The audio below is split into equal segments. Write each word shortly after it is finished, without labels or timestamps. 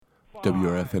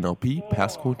WRFNLP,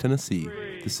 Pasco, Tennessee.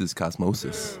 This is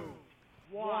Cosmosis.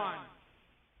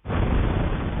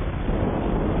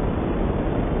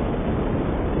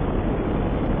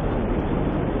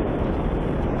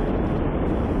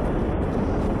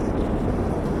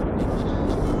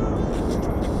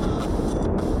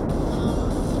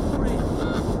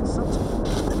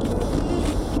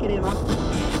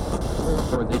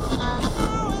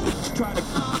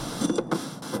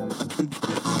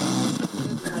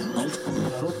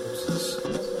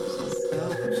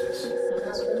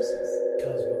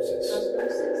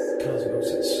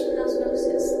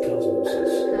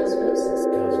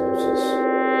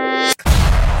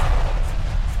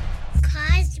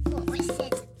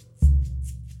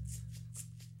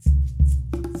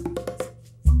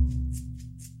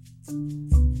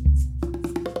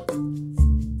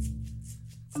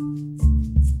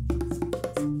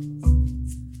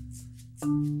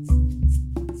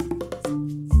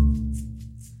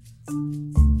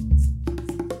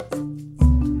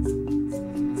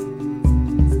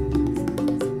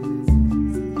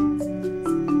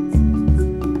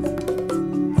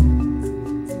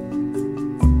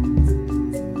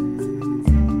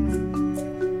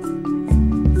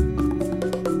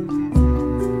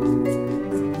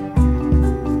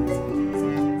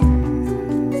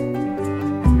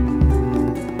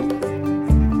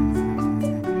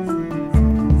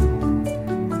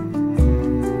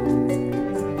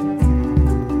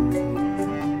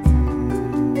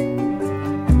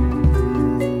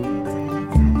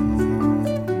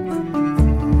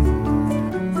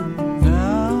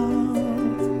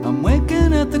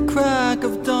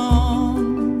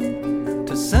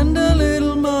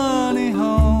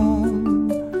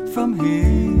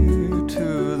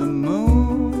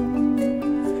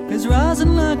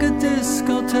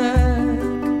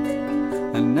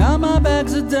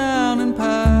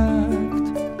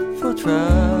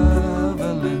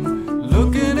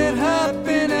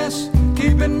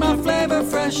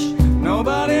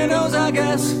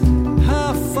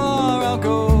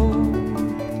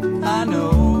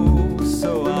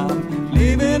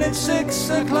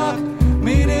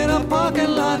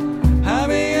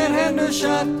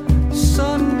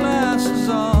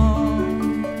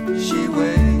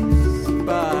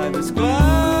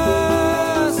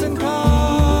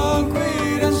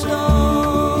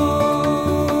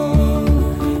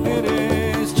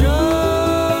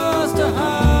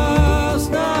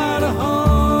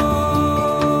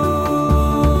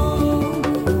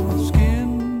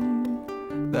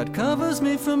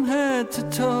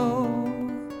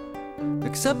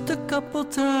 Except a couple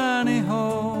tiny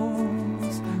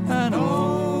holes and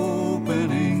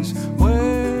openings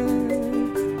where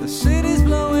the city's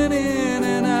blowing in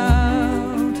and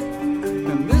out.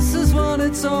 And this is what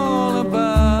it's all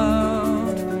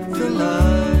about.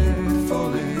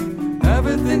 Delightfully,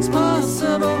 everything's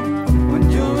possible when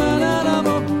you're an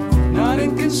animal. Not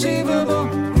inconceivable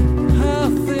how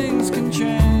things can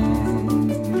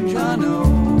change. I know,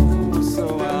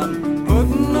 so I'm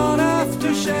putting on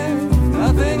aftershave.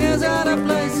 Nothing is out of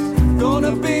place,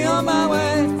 gonna be on my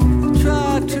way.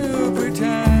 Try to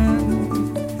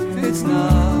pretend it's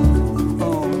not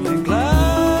only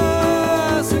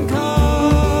glass and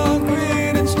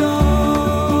concrete and stone.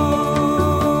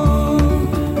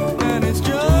 And it's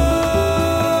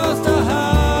just a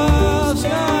house,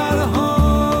 not a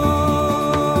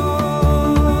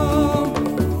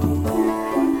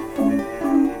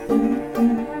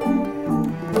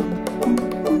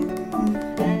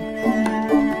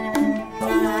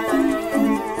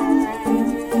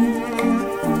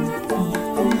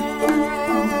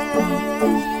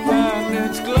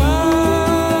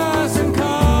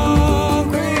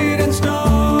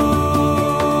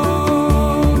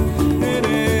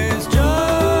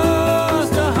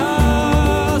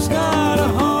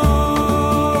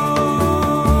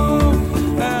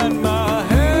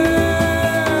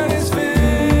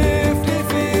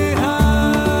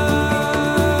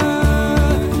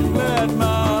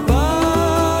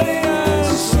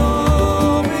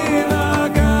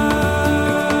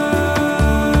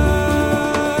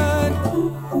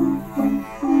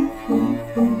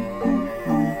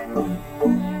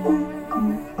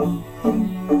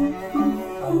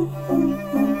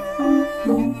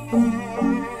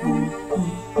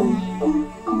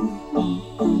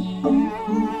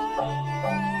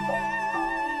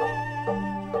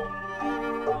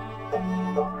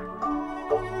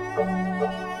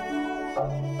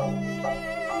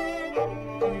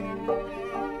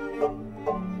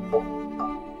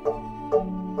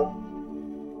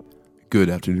Good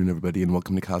afternoon, everybody, and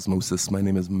welcome to Cosmosis. My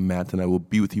name is Matt, and I will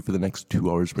be with you for the next 2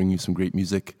 hours, bringing you some great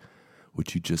music.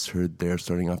 What you just heard there,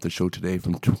 starting off the show today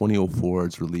from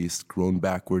 2004's release, Grown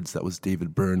Backwards. That was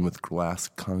David Byrne with Glass,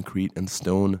 Concrete, and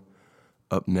Stone.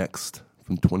 Up next,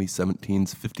 from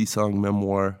 2017's 50-song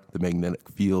memoir, The Magnetic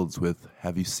Fields with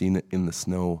Have You Seen It in the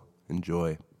Snow?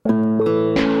 Enjoy.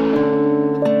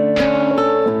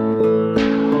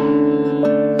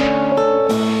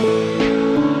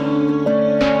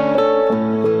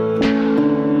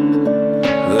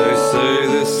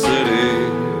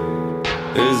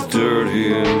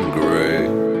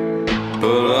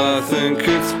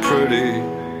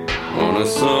 On a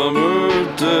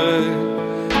summer day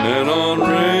and on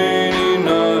rainy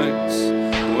nights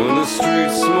when the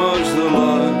streets smudge the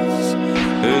lights,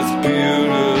 it's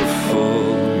beautiful,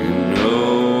 you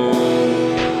know.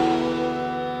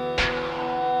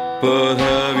 But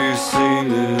have you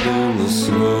seen it in the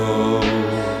snow?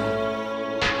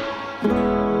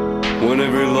 When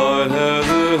every light has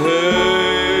a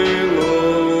halo,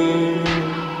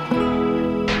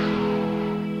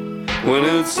 when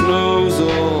it snows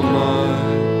all night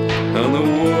and the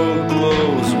world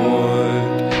glows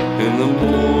white in the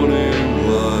morning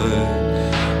light.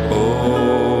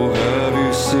 Oh, have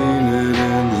you seen it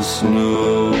in the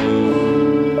snow?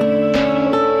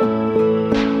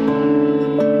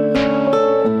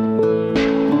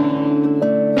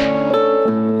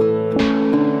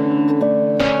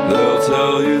 They'll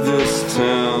tell you this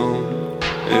town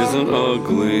is an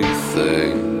ugly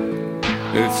thing.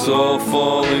 It's all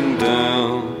falling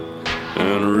down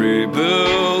and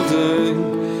rebuilding,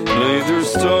 neither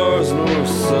stars nor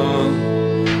sun,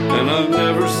 and I've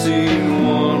never seen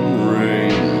one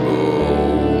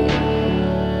rainbow,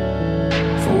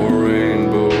 for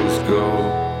rainbows go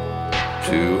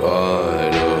to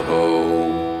Idaho.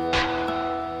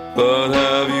 But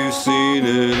have you seen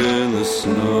it in the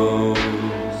snow?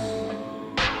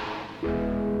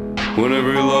 When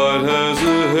every light has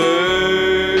a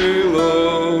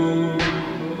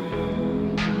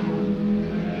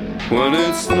when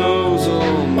it snows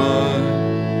all night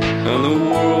and the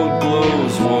world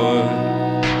glows white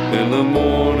in the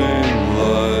morning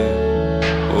light.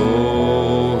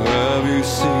 Oh, have you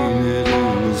seen it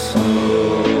in the snow?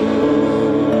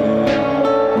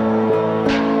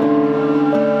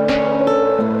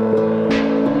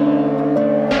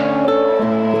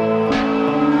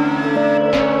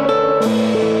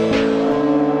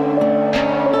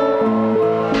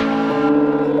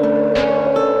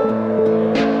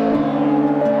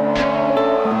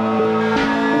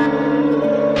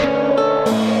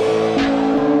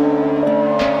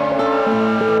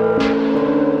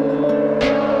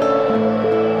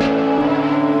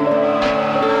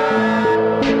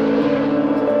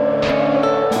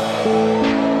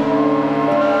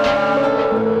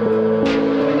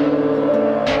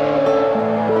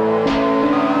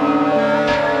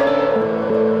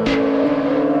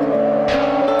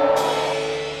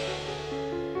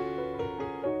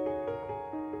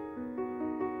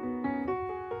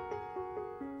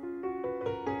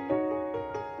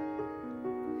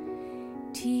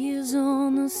 Tears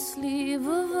on the sleeve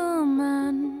of a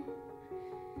man.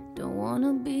 Don't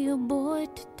wanna be a boy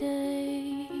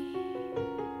today.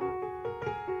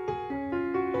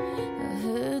 I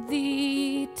heard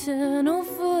the eternal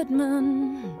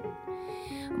footman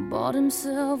bought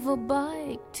himself a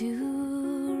bike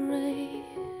to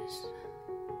race.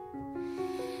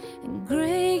 And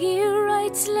Greggy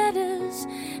writes letters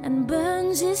and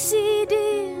burns his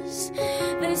CDs.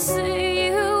 They say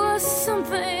you were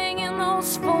something in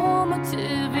those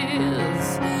formative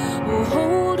years. Well,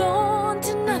 hold on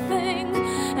to nothing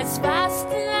as fast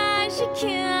as you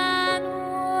can.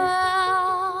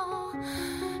 Well,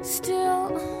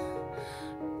 still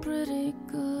pretty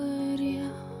good, yeah.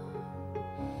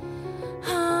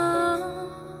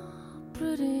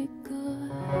 Pretty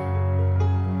good.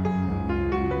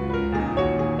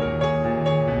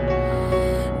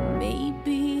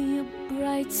 Maybe a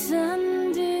bright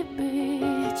Sunday breeze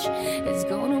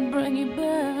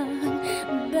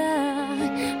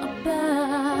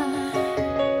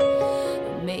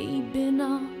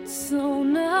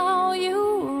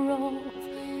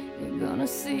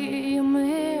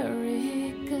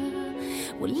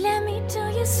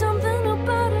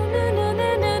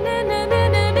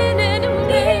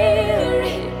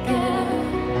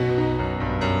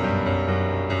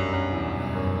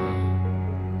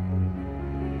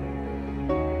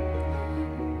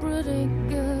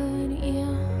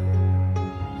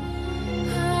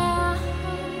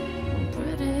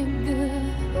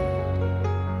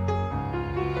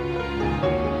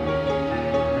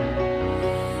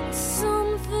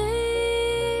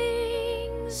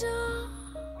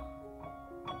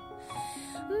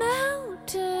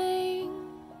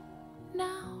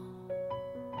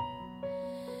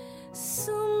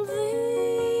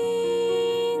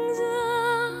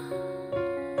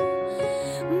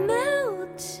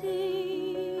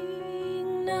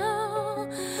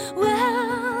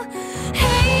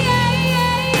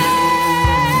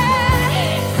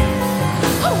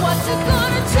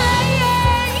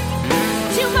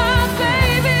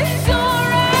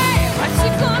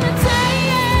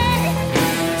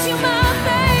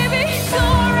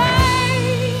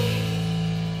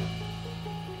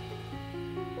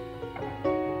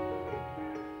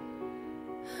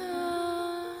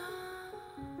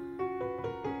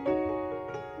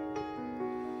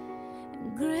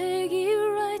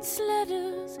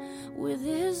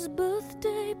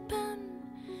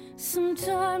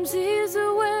sometimes he's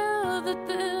aware that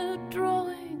they're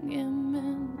drawing him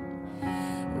in.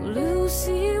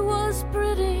 Lucy was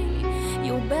pretty,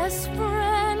 your best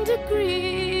friend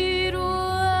agreed.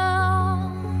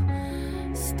 Well,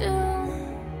 still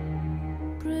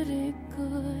pretty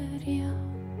good, yeah.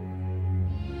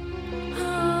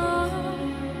 Ah,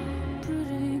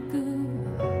 pretty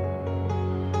good.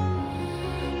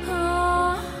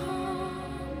 Ah,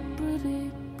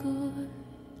 pretty good,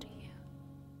 yeah.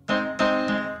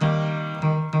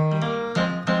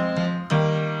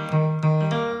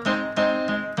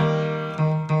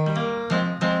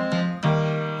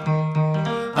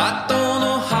 I don't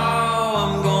know how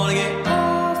I'm gonna get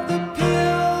off the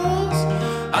pills.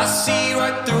 I see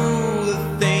right through the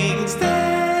things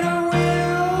that I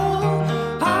will.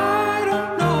 I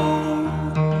don't know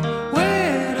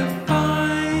where to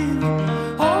find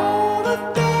all the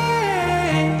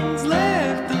things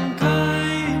left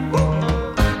unkind.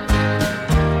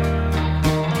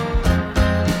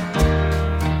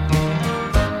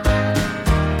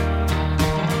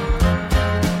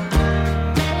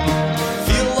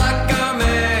 Feel like I'm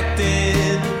acting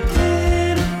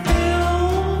in a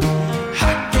film.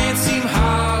 I can't seem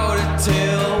how to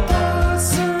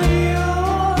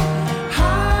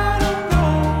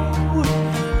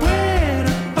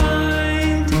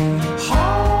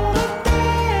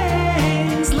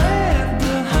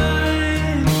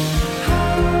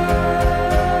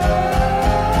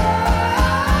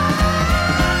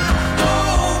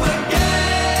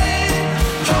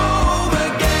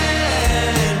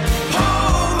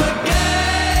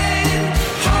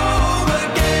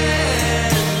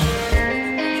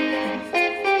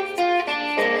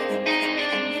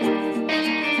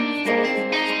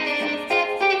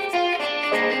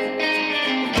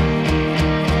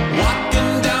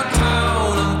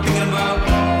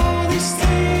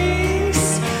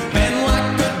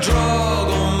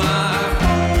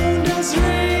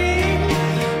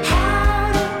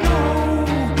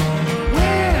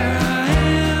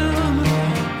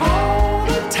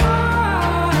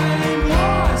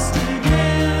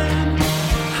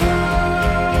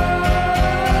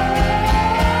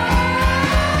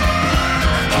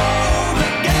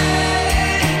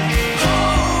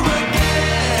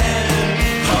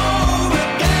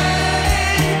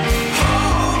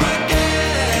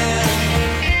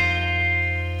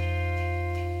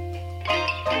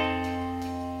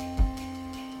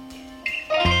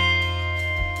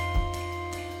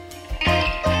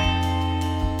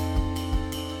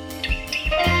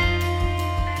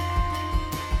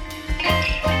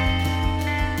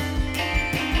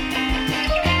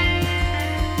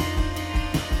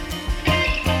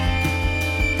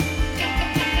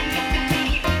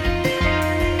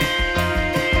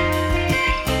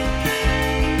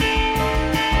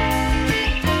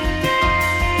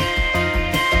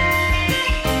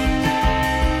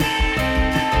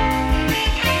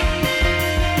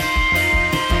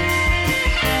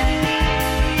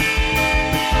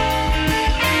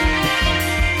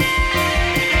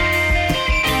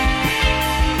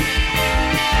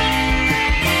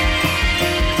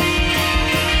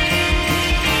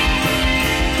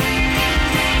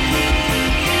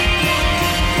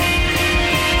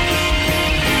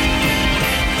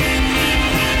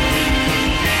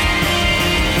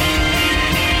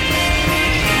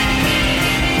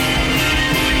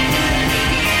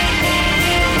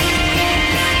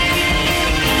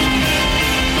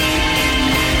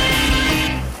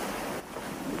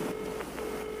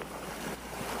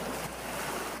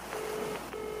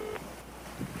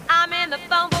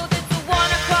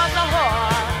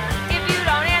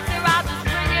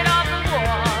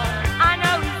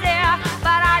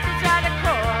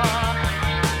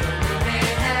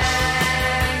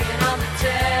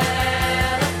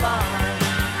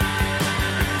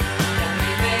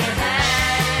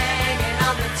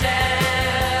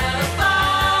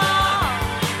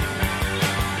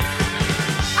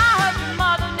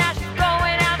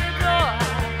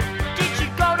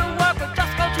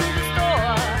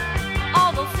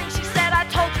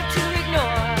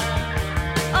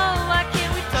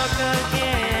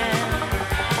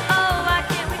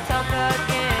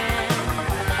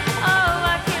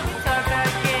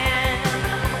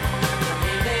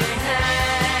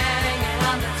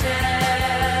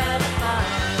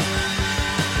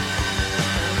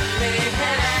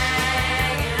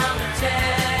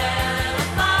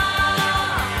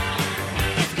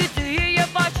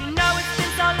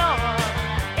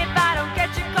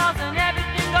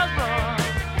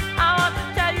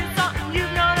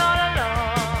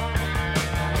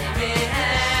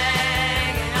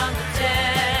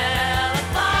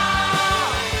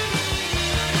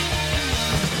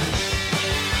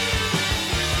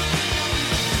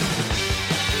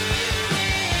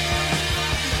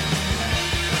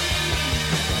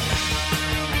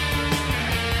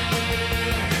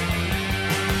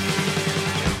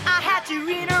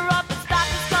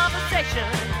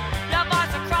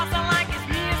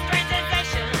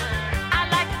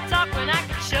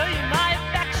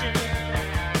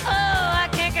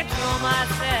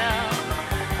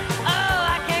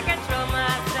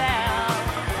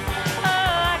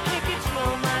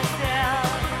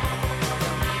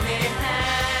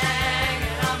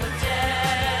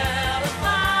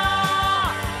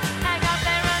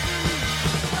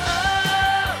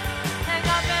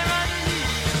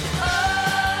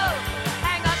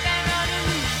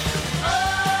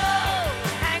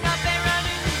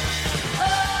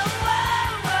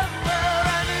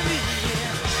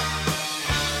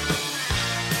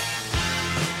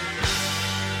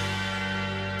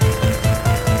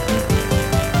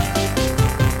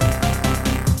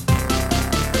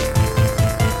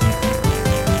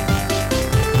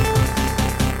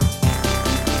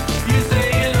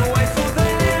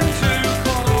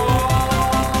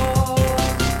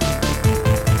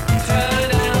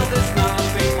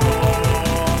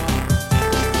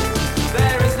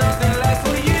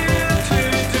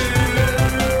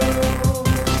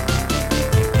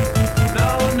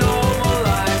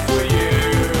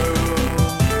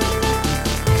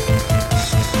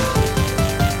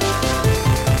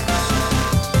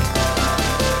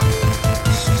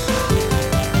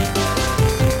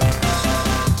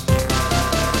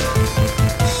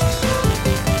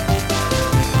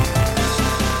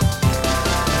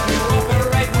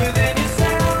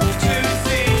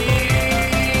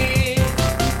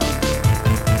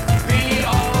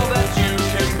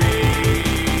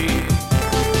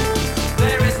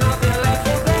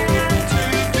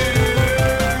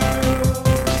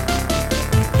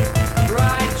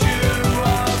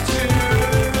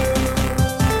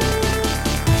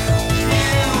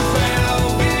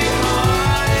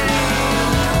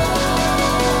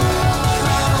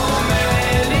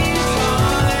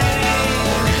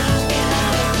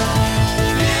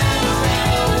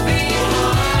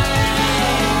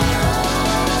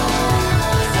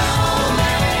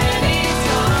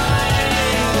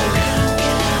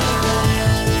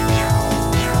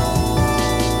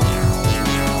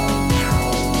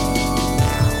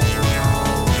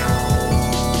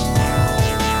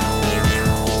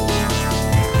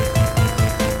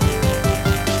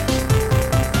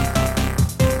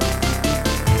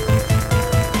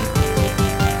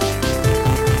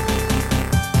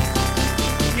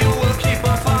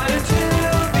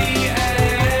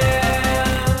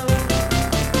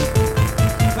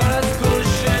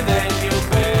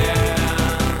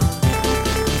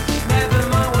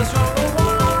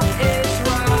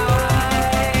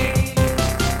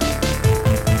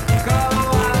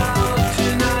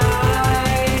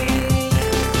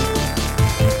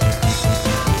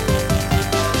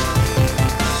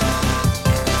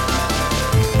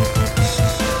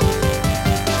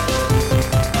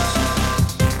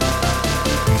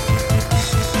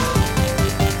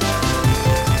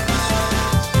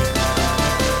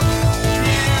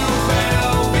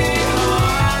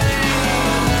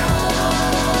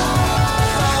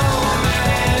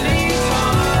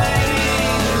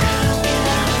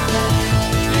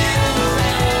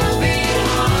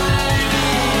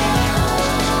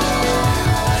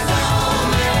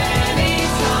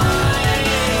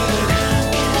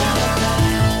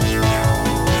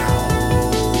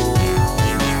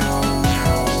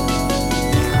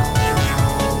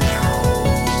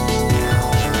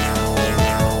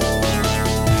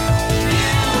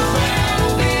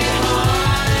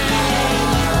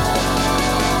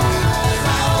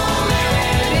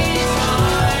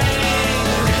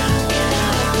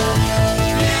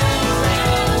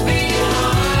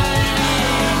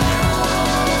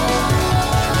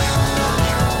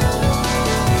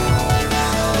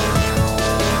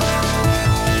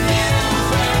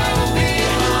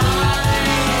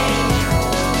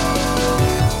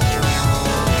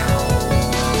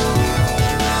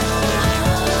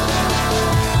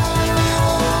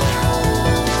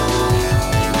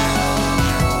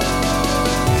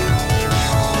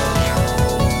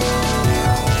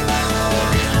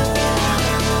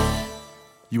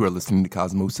You are listening to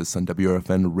Cosmosis on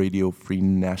WRFN Radio Free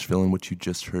Nashville, and what you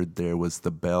just heard there was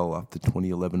The Bell off the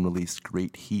 2011 release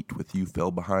Great Heat with You Fell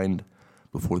Behind.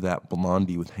 Before that,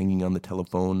 Blondie with Hanging on the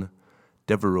Telephone,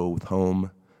 Devereaux with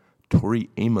Home, Tori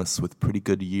Amos with Pretty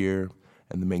Good Year,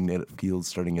 and the Magnetic Fields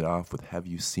starting it off with Have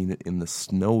You Seen It in the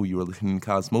Snow. You are listening to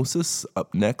Cosmosis.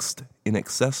 Up next, In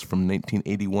Excess from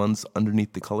 1981's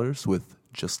Underneath the Colors with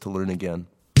Just to Learn Again.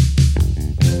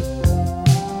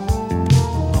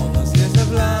 All those years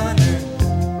of learning,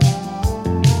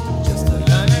 just to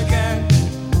learn again.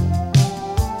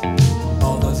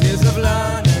 All those years of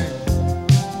learning,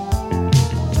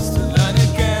 just to learn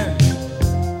again.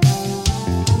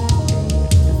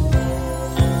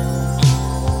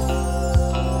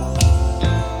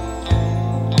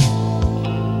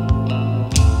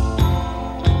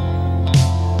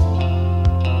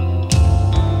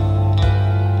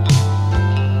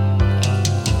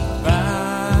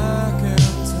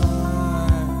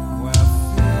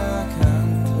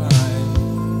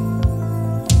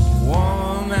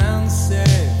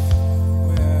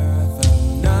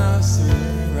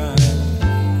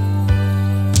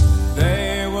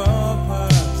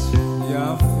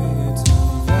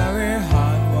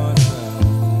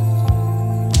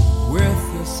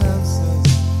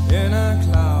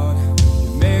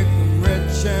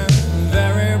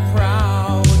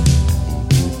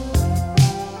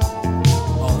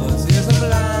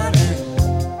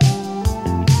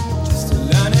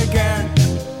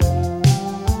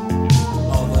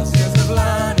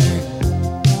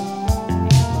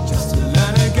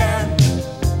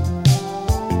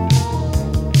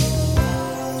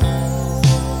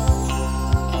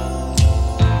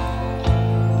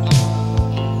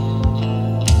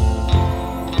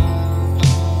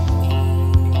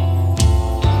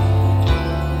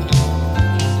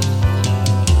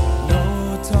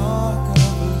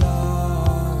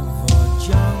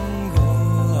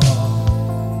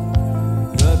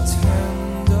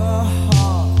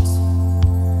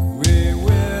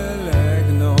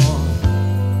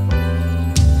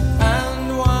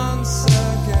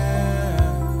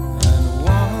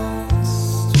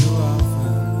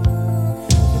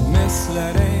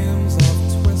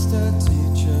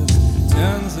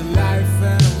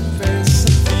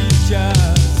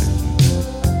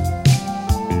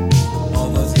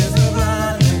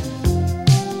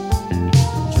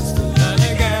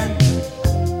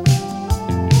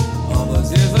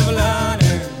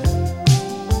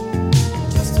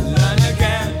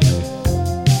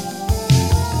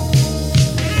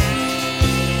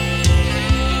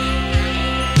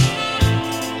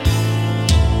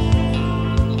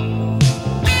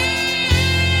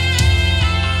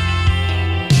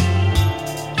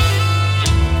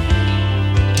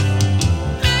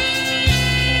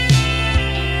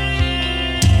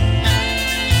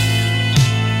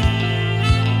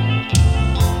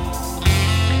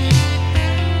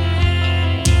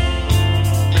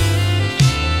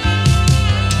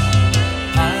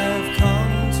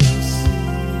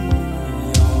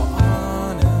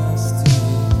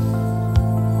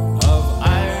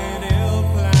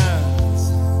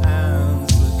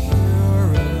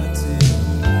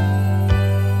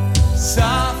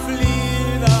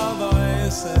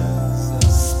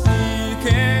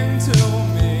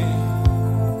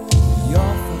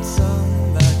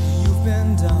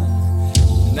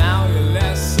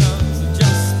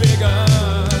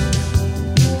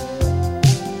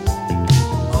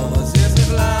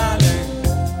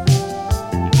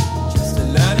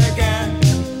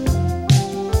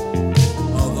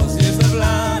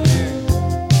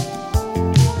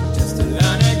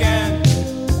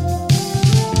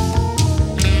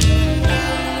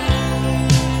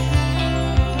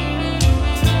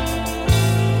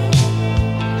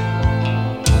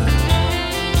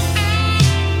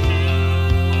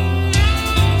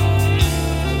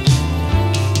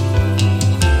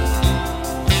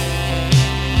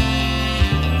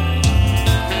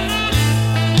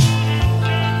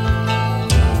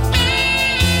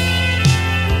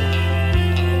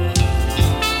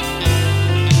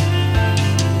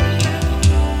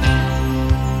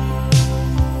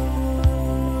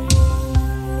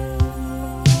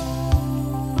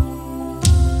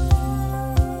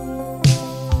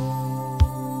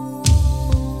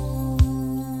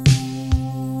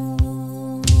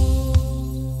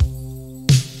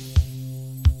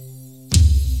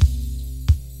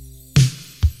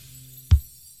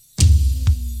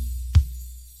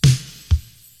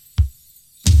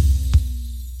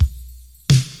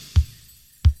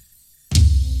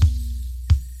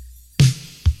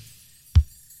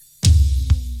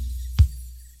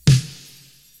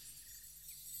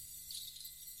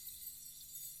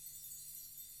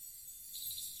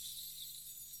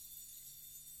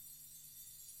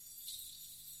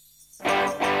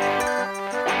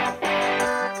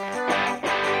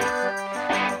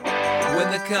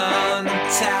 when the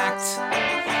contact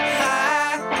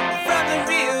high from the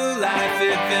real life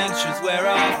adventures wear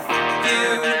off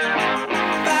you.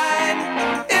 Fine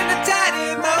in the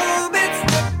tiny moments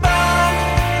to bomb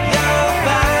your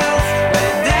files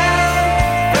way down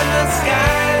from the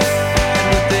skies, and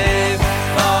would they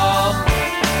fall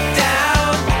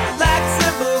down like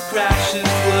cymbal crashes?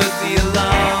 Would the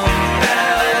alarm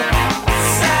bell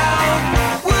sound?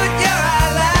 Would your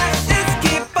eyelashes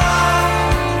keep on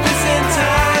losing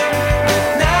time? If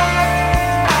not,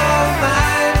 I won't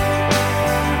mind.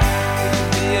 It can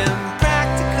be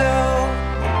impractical.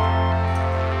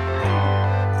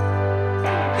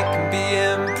 It can be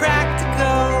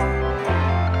impractical.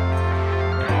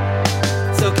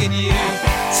 So can you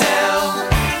tell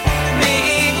me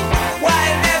why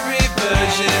in every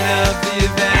version of the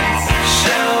events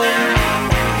shown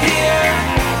here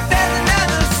there's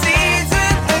another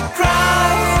season that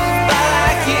crossed by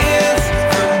like years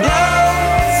from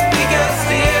blown speakers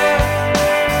here?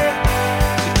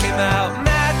 It came out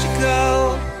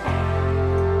magical.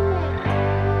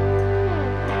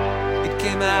 It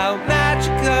came out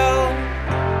magical.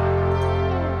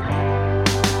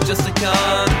 Just a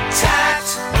contact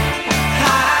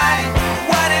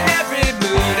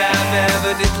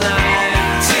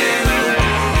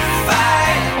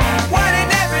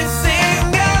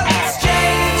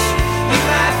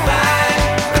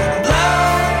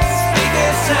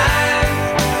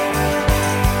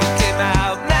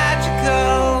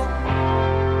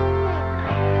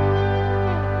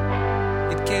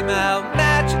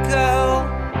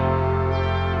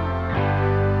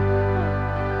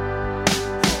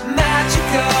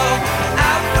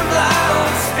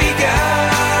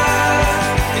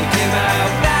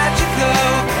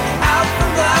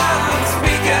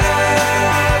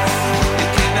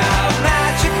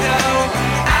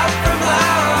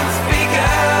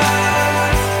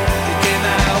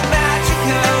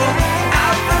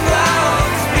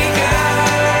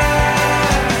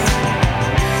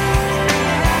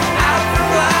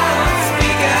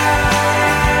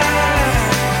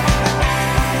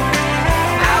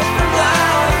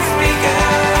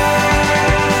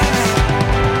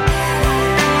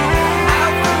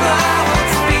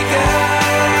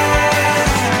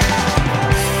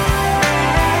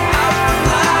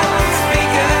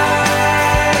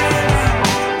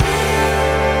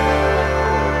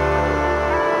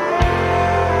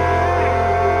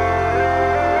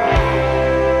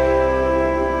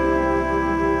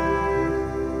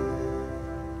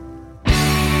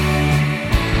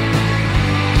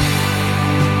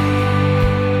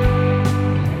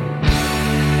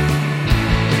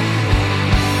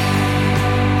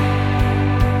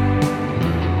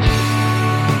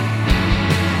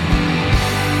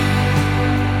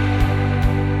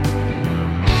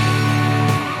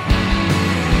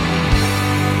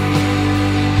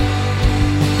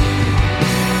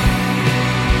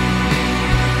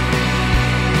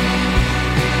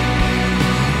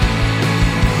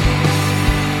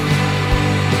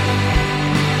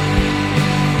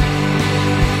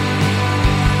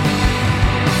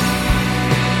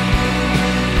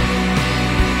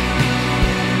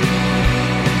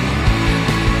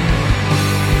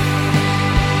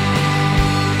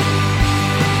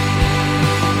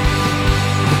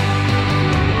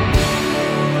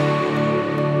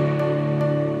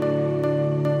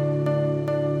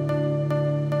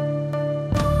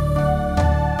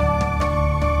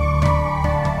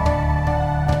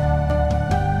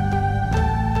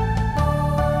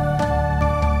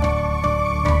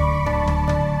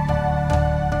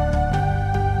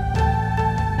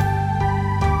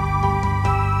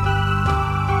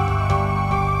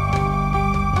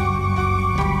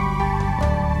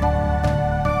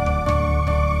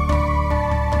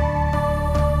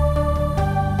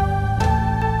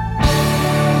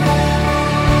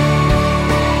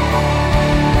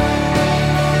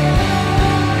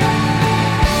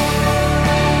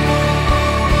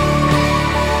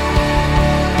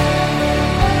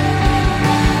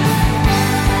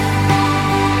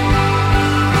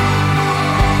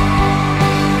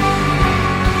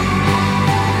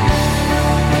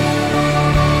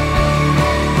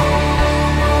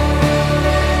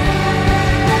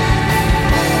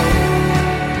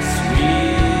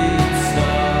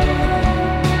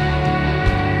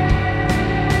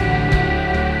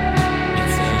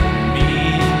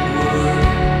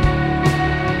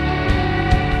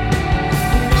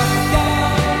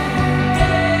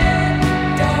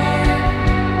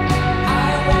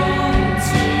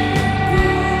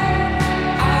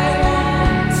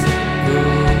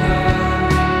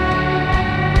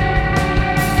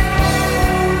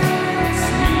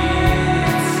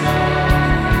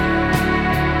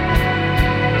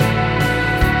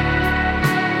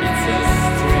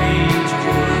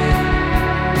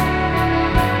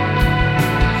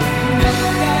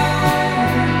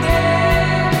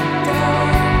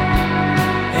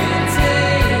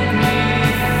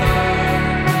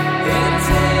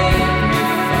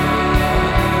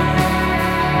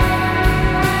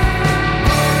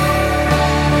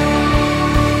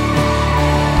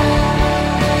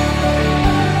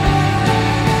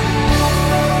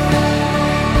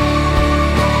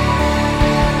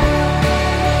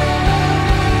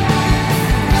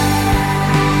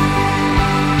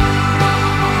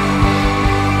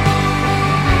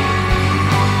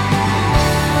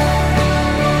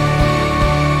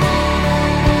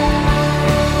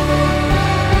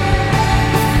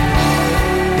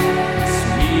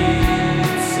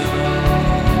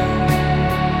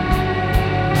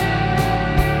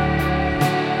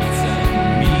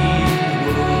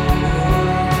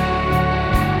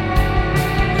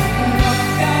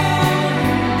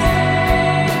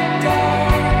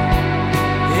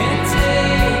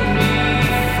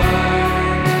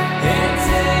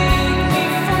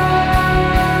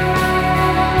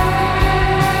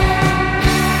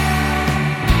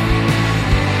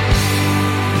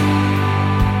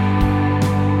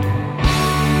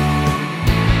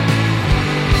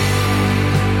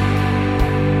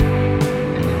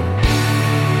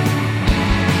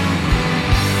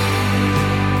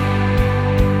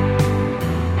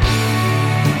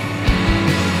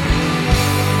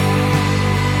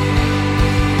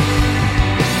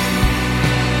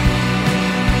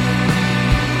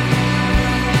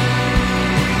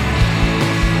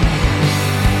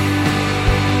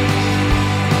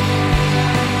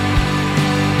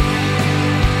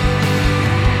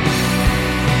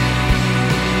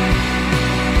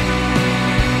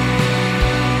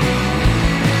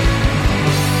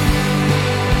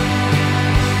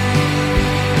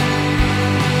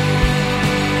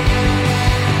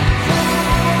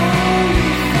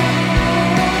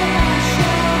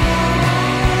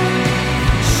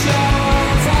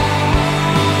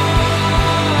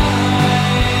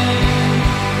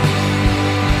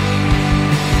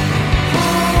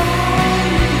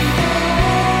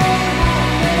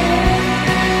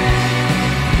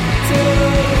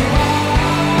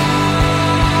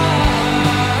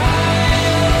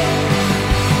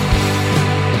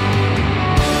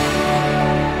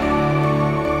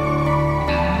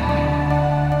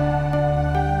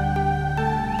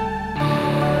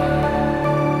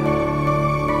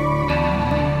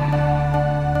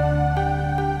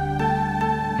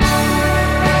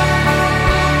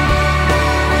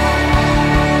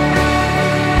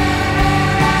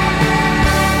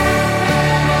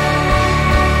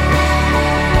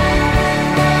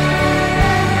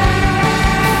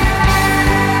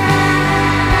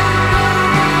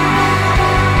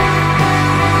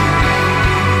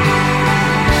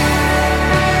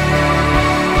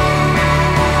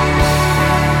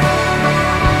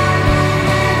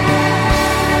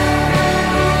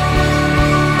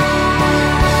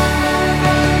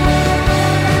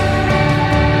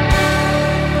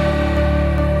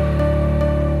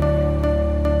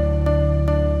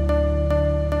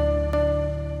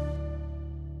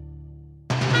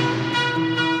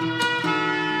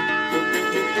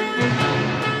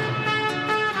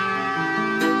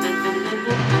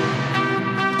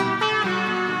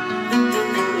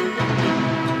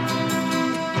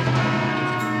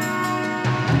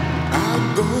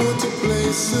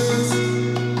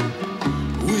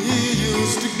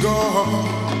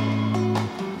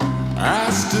I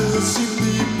still see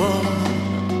people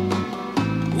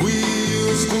we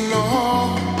used to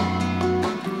know.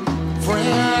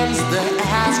 Friends that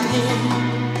ask me,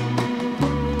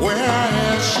 where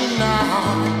is she now?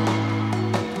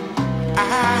 I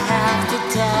have to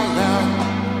tell them,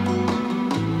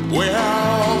 we're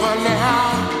over now.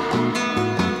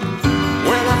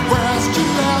 When I first you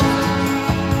left,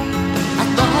 I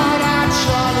thought I'd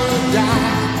surely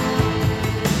die.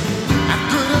 I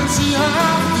couldn't see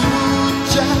her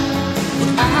future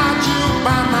without you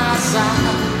by my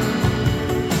side.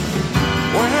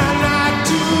 We're not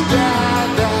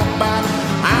together, but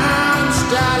I'm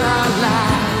still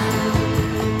alive.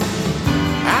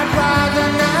 I'd rather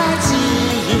not see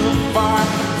you for a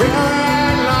very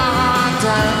long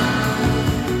time.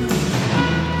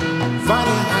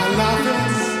 Funny how love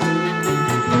is.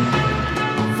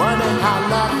 Funny how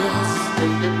love is.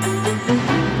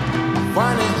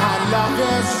 Funny how love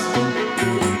is.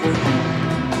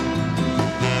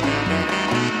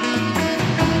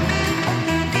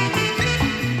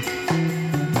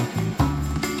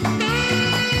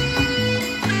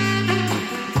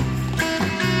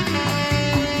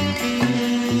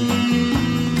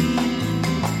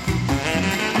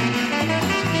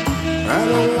 I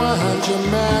don't want your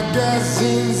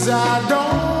magazines, I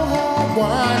don't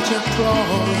want your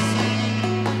clothes.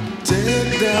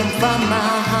 Take them from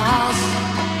my house,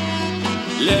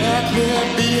 let me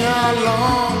be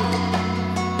alone.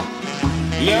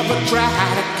 Never try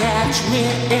to catch me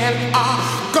in or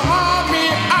call me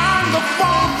on the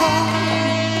phone.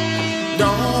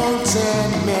 Don't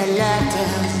send me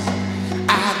letters,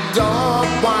 I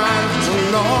don't want to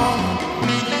know.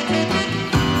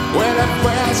 When at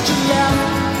first you left,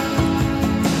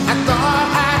 I thought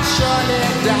I'd surely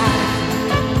die.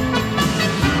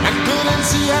 I couldn't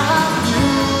see our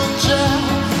future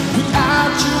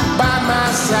without you by my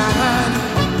side.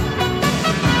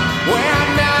 We're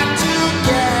not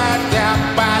together,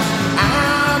 but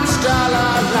I'm still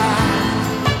alive.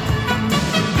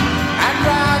 I'd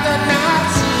rather not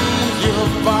see you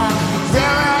for a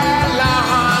very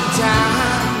long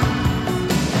time.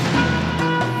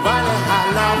 Funny how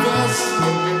love is.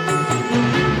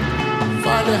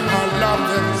 Funny how love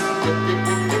is.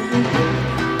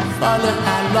 Funny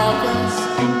how love is.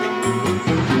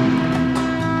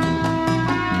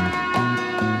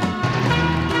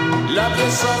 Love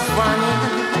is so funny.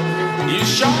 You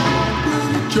sure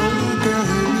pretty joker.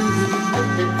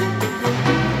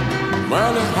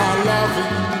 Funny how love is.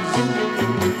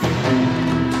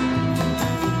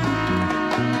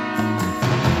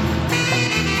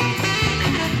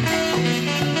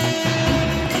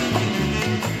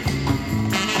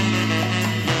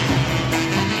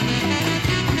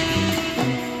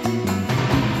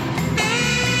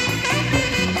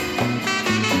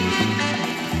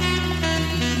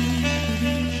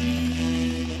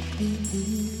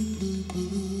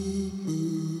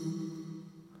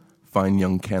 Fine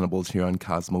Young Cannibals here on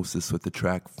Cosmosis with the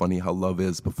track Funny How Love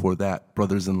Is. Before that,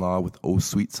 Brothers-in-Law with Oh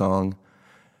Sweet Song,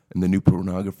 and the New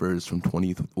Pornographers from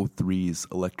 2003's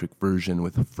Electric Version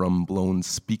with From Blown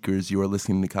Speakers. You are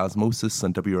listening to Cosmosis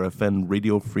on WRFN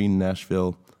Radio Free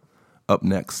Nashville. Up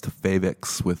next,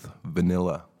 Favix with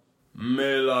Vanilla.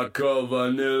 Me like a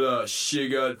vanilla, she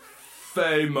got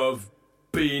fame of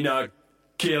being a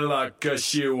killer 'cause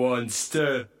she wants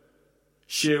to.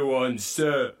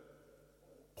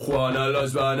 Juana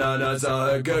loves bananas and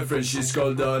her girlfriend, she's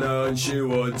called Donna and she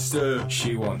wants to.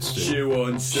 Megan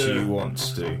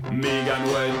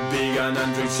went vegan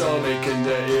and drinks tonic in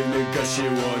the evening 'cause she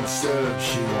wants to.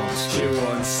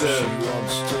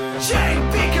 Jane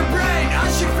pick her brain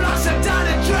and she flushes her down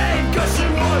the drain 'cause she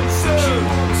wants to.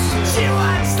 She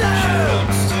wants to.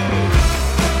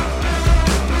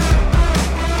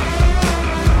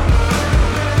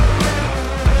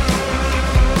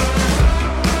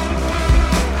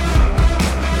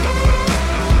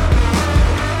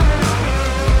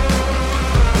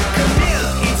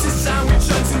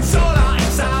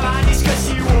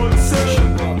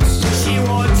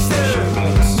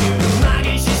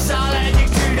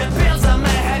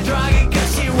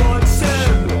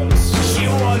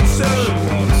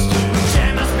 She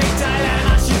must be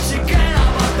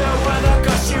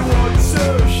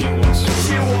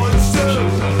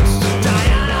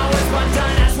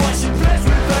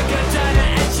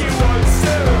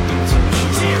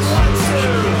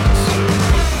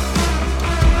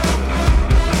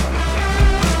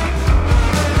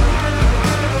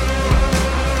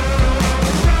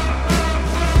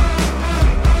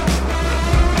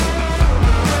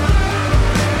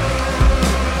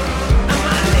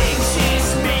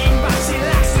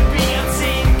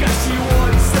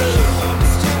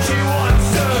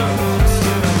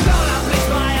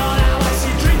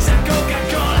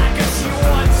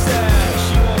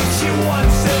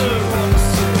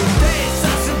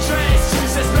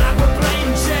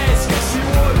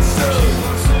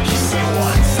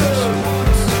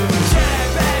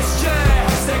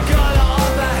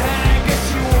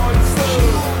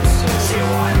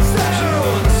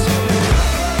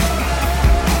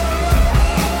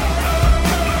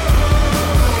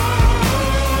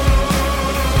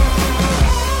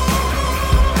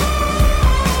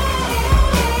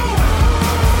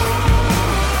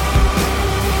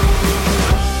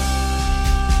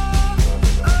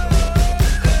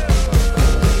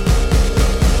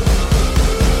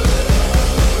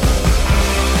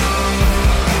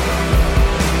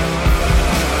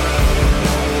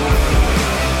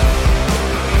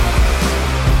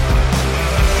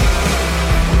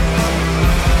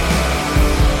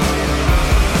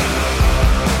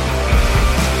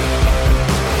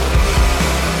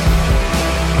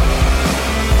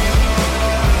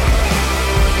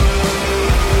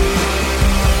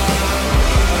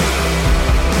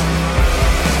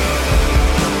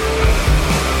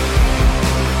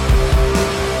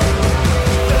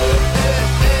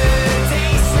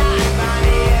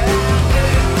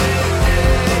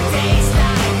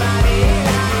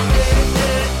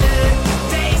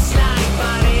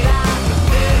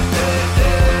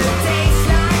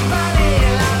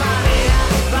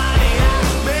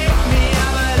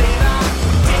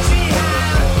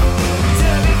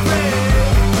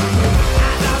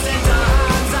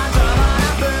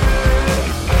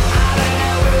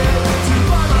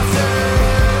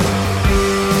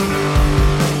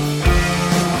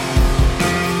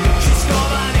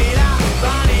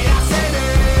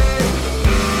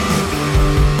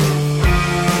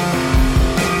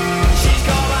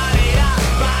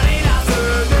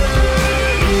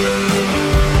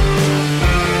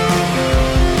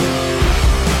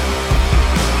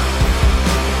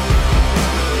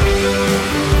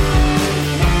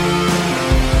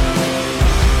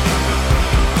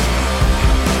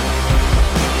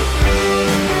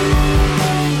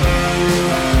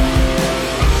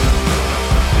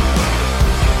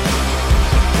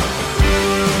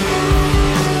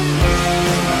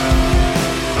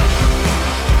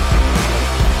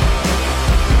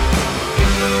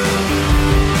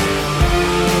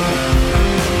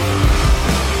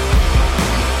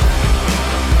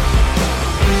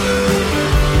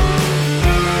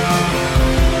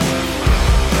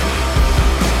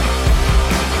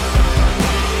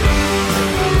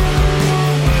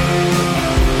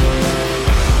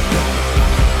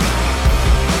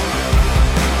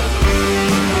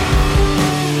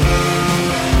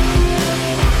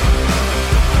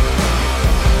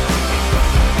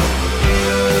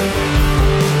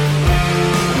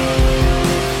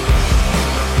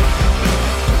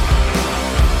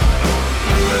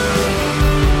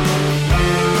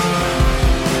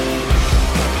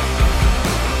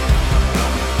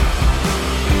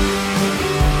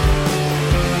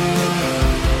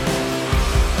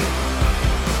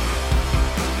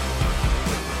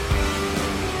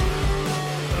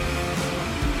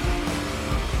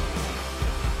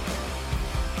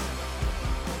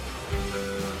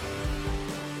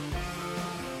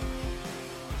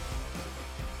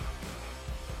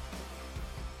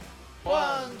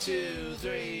 2,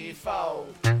 3, 4.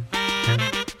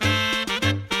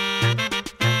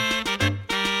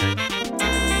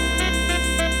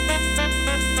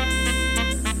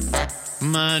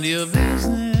 Mind your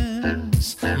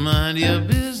business, mind your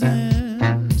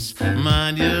business,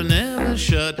 mind your never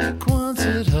shut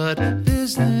Quonset hut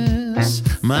business.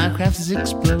 My craft is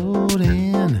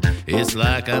exploding, it's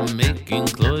like I'm making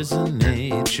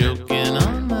cloisonne, choking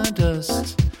on my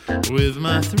dust with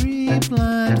my 3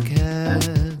 blind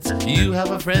cats. You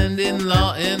have a friend in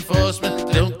law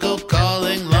enforcement, don't go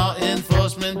calling law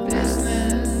enforcement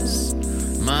business.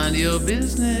 Mind your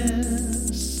business.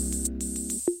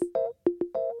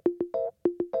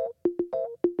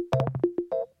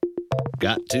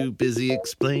 Got too busy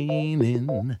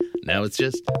explaining. Now it's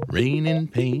just raining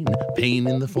pain. Pain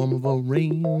in the form of a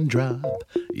raindrop.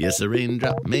 Yes, a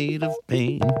raindrop made of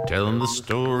pain. Tell him the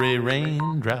story,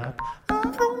 raindrop.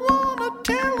 I don't wanna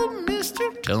tell him, mister.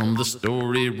 Tell him the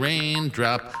story,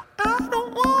 raindrop. I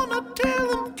don't wanna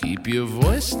tell him. Keep your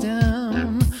voice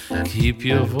down. Keep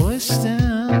your voice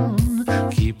down.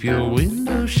 Keep your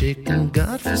window shaking,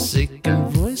 godforsaken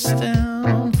voice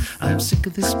down. I'm sick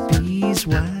of this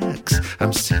beeswax.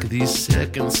 I'm sick of these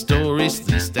second stories,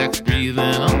 3 stacks breathing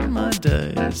on my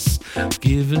dice,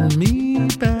 giving me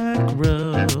back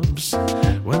rubs.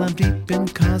 When I'm deep in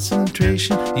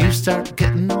concentration, you start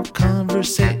getting no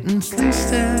conversating. Slee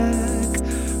stack.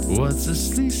 What's a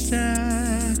slee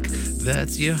stack?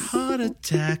 That's your heart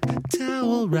attack.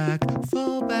 Towel rack,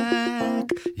 fall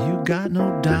back. You got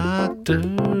no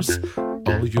doctors.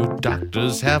 All your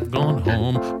doctors have gone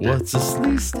home. What's a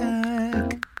slee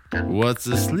stack? What's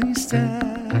a slee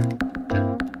stack?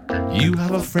 You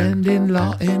have a friend in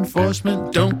law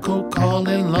enforcement. Don't go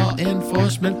calling law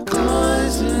enforcement.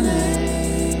 Cloisonne.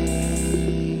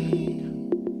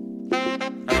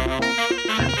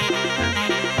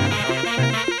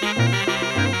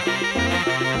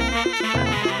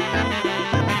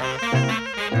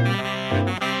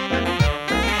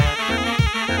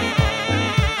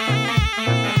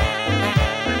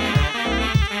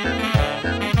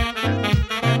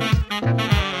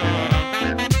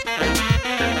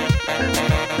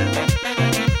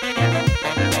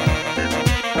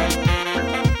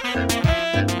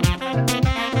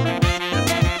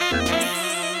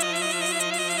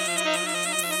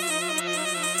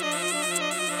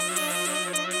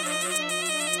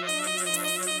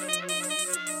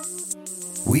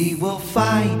 We will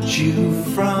fight you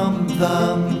from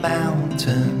the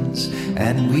mountains,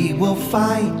 and we will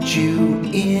fight you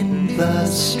in the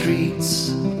streets,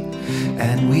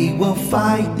 and we will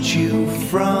fight you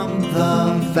from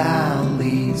the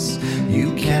valleys.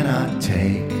 You cannot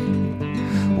take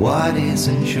what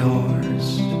isn't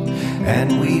yours,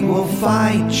 and we will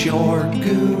fight your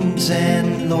goons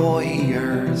and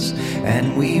lawyers,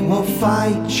 and we will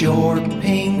fight your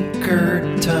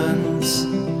Pinkertons.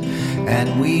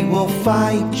 And we will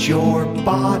fight your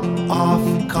bought-off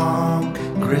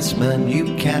congressman.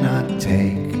 You cannot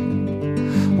take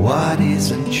what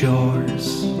isn't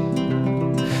yours.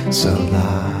 So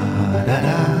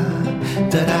la-da-da,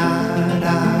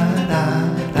 da-da-da-da,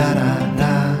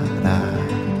 da-da-da-da,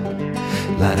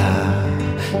 la-da,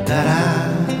 da-da,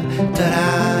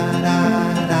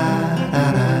 da-da-da-da,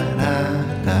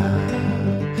 da-da-da-da,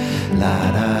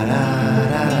 la-da-da-da.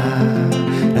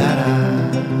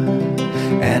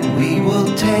 And we will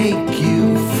take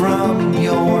you from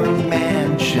your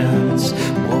mansions.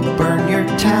 We'll burn your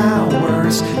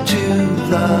towers to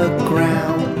the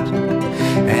ground.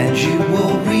 And you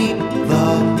will reap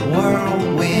the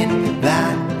whirlwind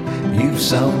that you've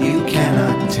sown. You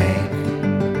cannot take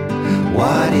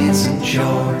what isn't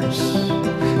yours.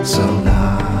 So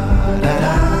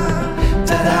la-da-da,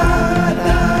 da-da-da.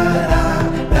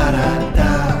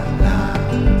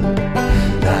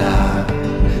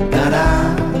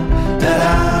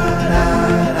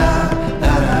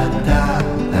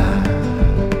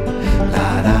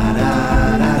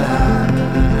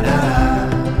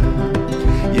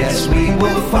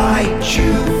 Fight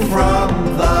you from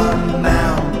the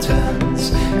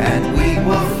mountains, and we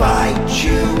will fight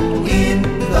you in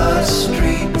the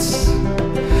streets,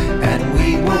 and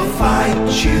we will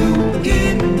fight you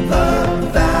in the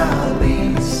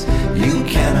valleys. You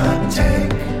cannot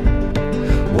take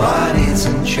what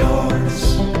isn't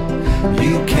yours.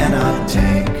 You cannot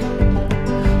take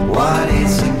what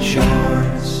isn't yours.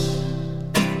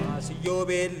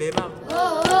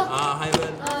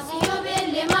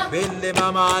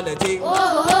 Bellima malati,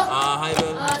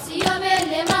 ahayben. Asiyo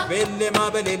bellima,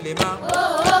 bellima,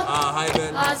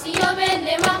 ahayben. Asiyo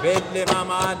bellima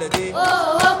malati,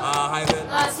 ahayben.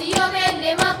 Asiyo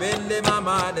bellima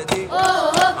malati,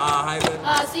 ahayben.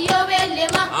 Asiyo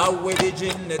belema. Awe di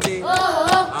jinnete.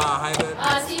 Ahaiber.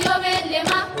 Asiyo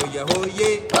belema. Hoye hoye.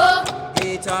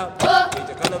 Gita.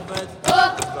 Gita kalabet.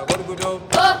 Kufra gorgudo.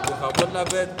 Kufa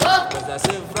bollabet. Waza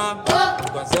sifra.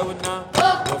 Kwan sewna.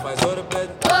 Kofa zorbet.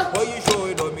 Hoye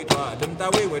shoy do mitwa. Limta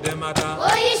we wede mata.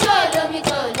 Oyi shoy do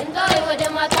mitwa. Limta we wede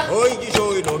mata. Hoye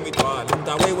shoy do mitwa.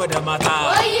 Limta we wede mata.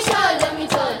 Oyi shoy do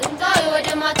mitwa. Limta we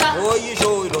wede mata. Hoye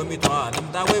shoy do mitwa.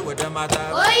 Limta we wede mata.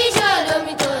 Oyi shoy do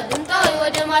mitwa. Limta we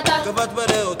wede mata. Gbat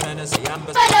በለው ተነስ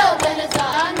ያንበሳ በለው ተነሳ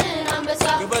ያንን አንበሳ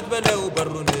ግበት በለው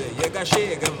በሩን የጋሼ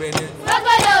ገብሬን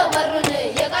በለው በሩን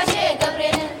የጋሼ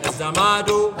ገብሬን እዛ ማዶ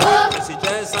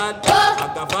ሲጨሳል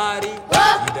አጋፋሪ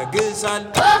ይደግሳል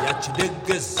ያቺ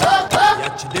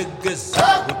ድግስ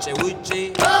ውጪ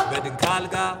በድንክ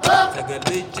አልጋ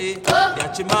ተገልብጬ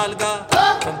ያቺ ማልጋ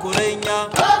ተንኮለኛ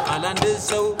አላንድ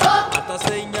ሰው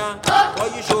አታሰኛ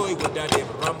ቆይሾይ ጉዳዴ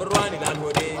ብሯን ይላል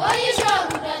ወዴ ቆይሾይ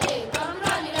ጉዳዴ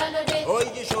ብሯን ይላል ወዴ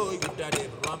ቆይሾይ ጉዳዴ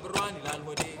ብሯን ይላል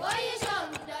ወዴ ቆይሾይ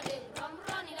ጉዳዴ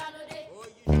ብሯን ይላል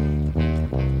ወዴ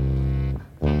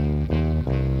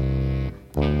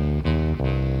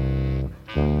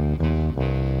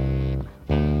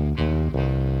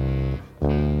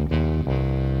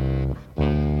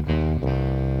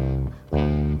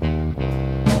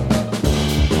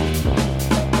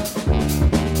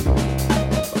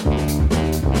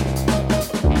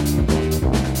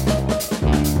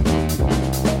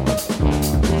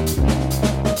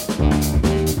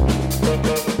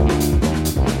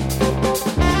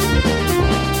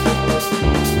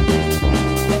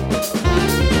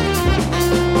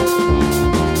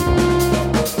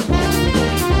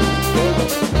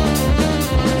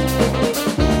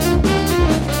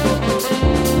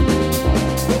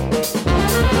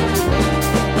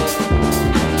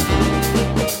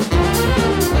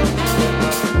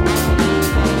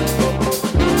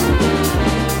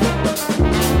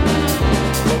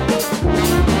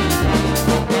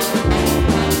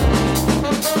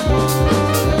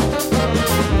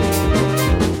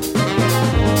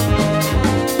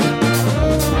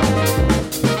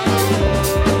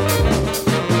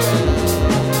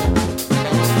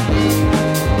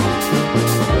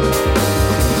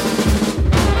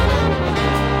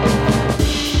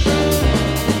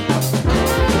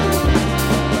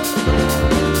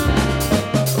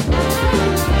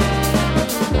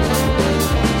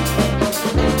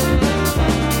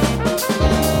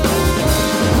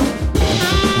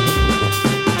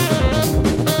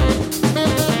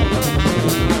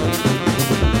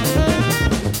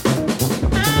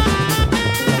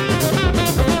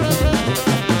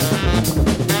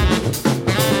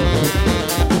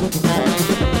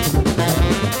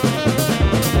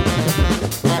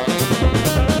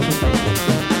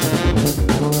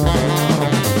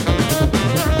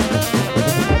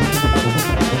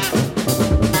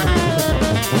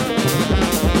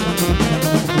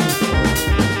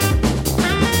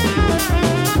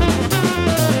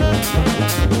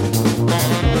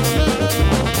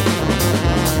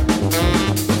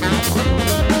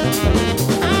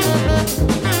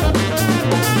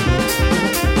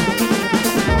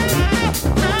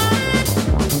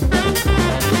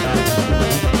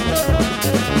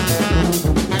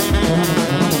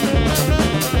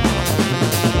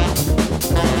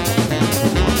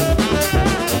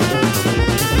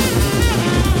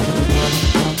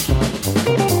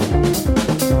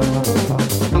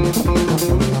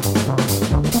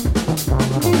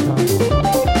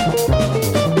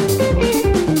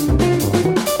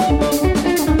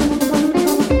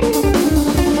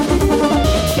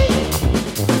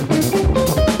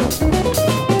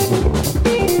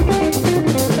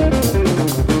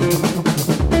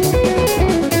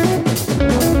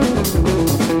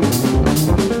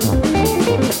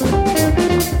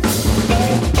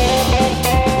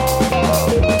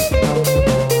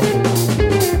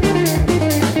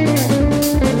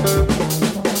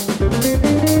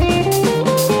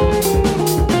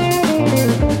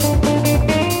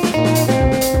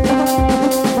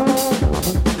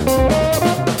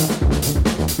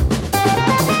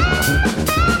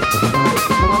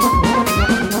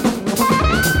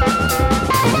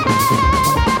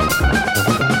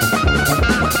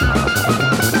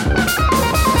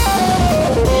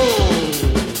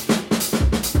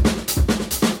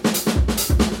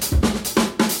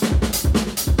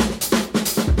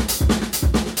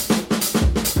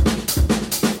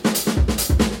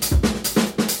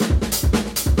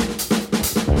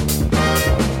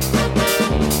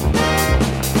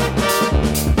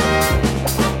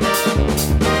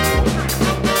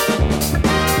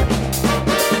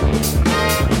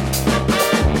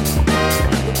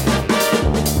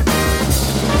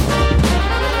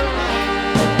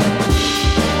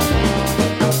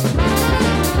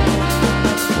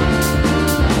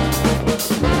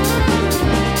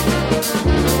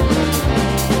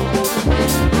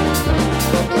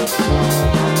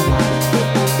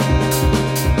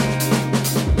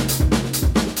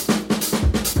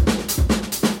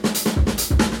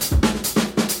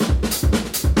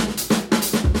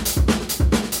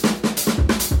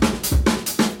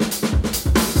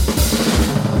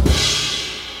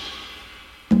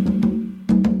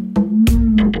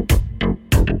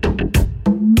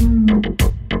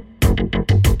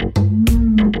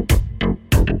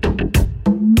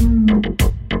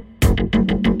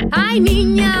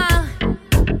niña,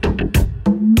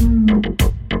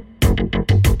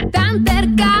 tan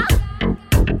terca.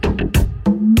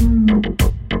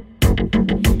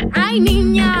 Ay,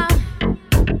 niña,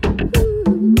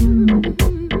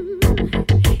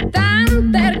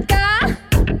 tan terca,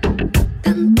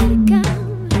 tan terca.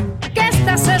 ¿Qué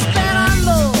estás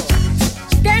esperando?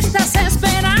 ¿Qué estás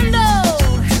esperando?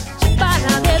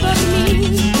 Para de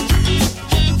dormir.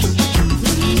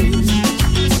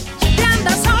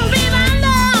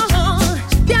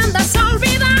 Te andas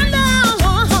olvidando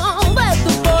de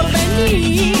tu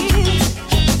porvenir.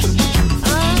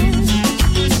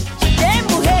 Qué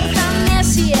mujer tan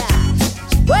necia,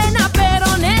 buena pero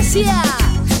necia,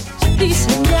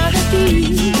 dicen ya de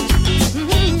ti.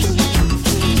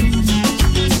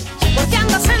 Porque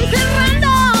andas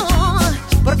enterrando,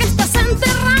 porque estás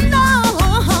enterrando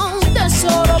un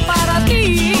tesoro para ti.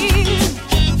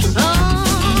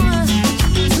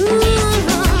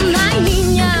 Ay,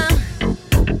 niña,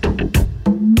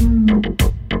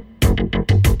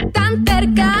 tan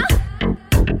terca.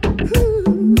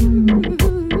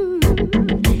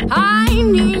 Ay,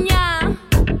 niña,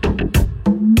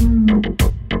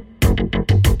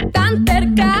 tan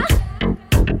terca.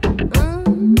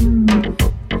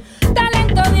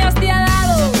 Talento Dios te ha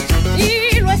dado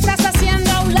y lo estás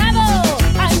haciendo a un lado.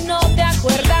 Ay, no te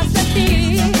acuerdas de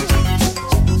ti.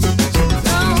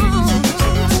 No,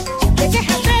 te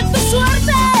quejas de tu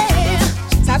suerte,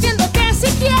 sabiendo que si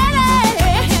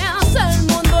quieres el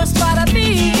mundo es para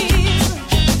ti.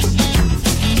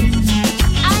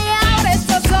 Ay, abre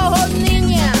estos ojos,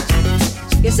 niña,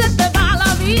 que se te va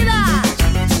la vida.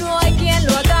 No hay quien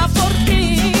lo haga por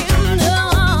ti.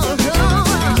 No, no.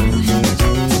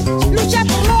 Lucha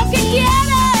por lo que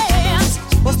quieres,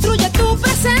 construye tu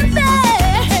presente,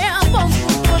 pon un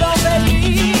futuro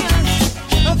feliz,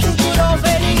 un futuro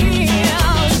feliz.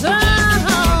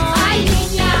 Ay,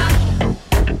 niña,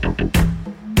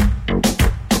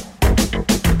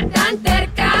 tan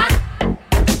terca.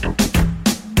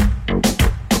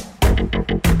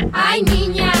 Ay,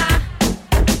 niña,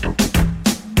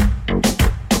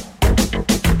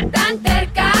 tan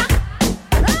terca.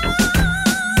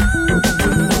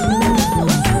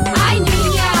 Ay,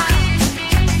 niña,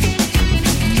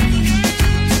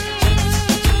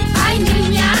 ay,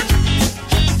 niña,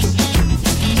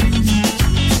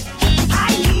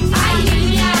 ay,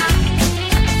 niña,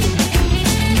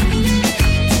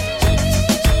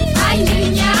 ay,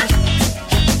 niña.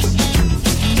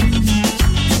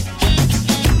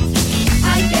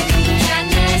 Ay, qué niña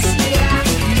necia,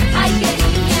 ay, qué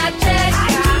niña terca,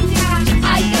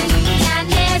 ay, qué niña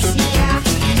necia,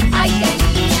 ay, qué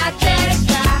niña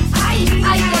terca, ay,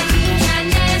 qué niña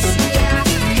necia,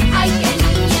 ay, qué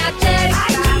niña terca,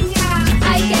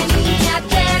 ay, qué niña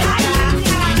terca,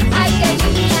 ay, qué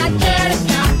niña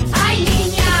terca, ay,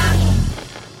 niña.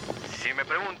 Si me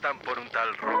preguntan por un tal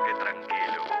Roque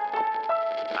tranquilo,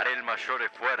 haré el mayor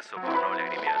esfuerzo por no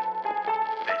lagrimear.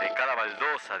 Desde cada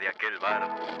baldosa de aquel bar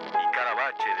y cada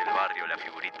bache del barrio La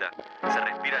Figurita, se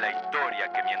respira la historia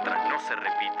que mientras no se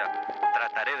repita,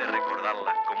 trataré de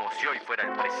recordarla como si hoy fuera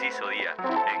el preciso día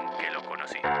en que lo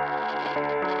conocí.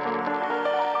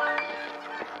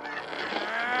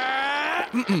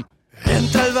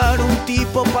 Entra al bar un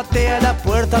tipo, patea la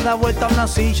puerta, da vuelta a una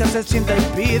silla, se sienta y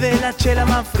pide la chela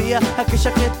más fría,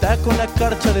 aquella que está con la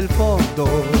carcha del fondo.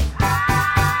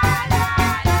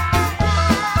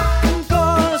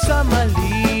 Cosa más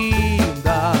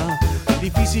linda,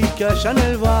 difícil que haya en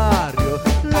el barrio.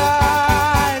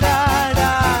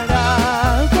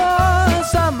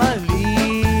 Cosa más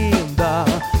linda,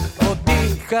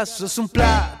 botijas es un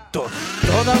plato.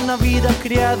 Toda una vida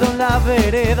criado en la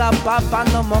vereda,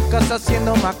 papando moscas,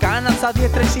 haciendo macanas a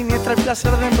diestra y siniestra, el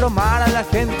placer de embromar a la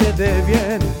gente de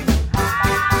bien.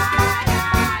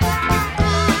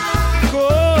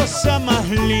 Cosa más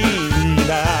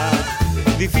linda,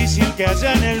 difícil que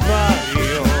haya en el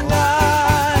barrio.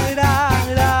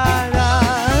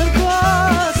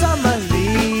 Cosa más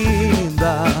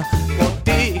linda,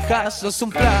 botijas sos un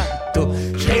plato.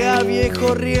 Llega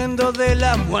viejo riendo de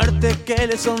la muerte que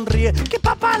le sonríe. ¡Qué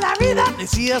papá la vida!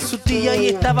 Decía su tía y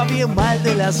estaba bien mal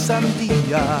de la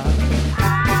sandía.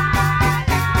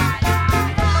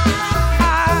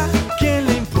 ¿A quién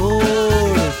le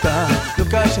importa lo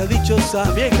que haya dicho esa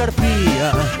vieja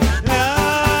arpía?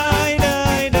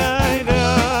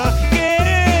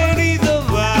 Querido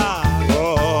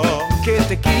vago, Que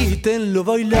te quiten lo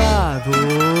bailado.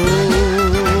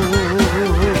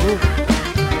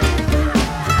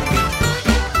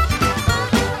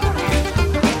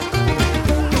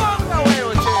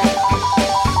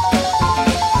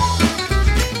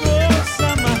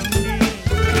 cosa más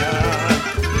linda,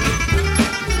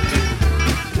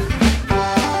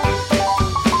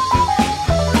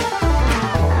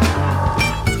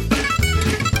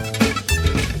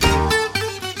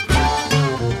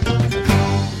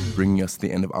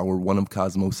 of our One of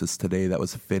Cosmosis today. That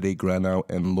was Fede Granau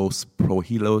and Los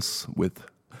Prohilos with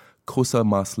Cosa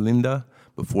Mas Linda.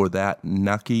 Before that,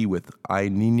 Naki with Ay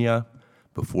Nina.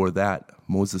 Before that,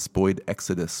 Moses Boyd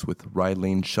Exodus with Rye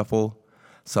Lane Shuffle.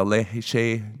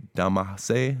 Salehe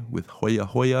Damase with Hoya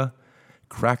Hoya.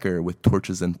 Cracker with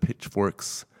Torches and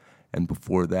Pitchforks. And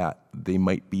before that, They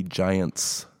Might Be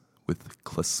Giants with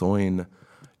Clasoin.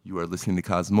 You are listening to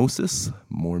Cosmosis.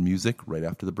 More music right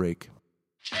after the break.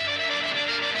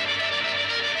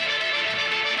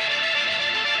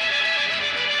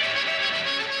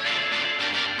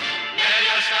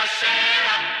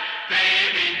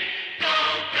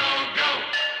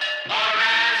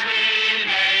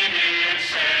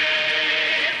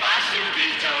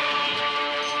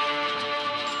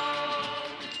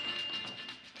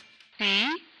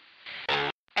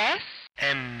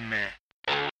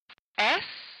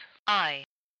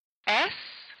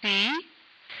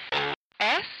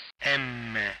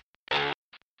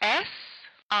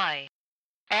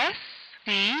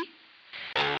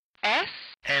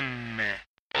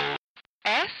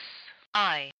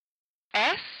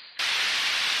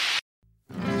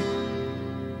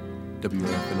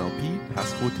 WFNLP,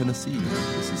 Pasco, Tennessee.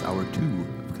 This is hour 2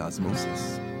 of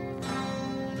Cosmosis.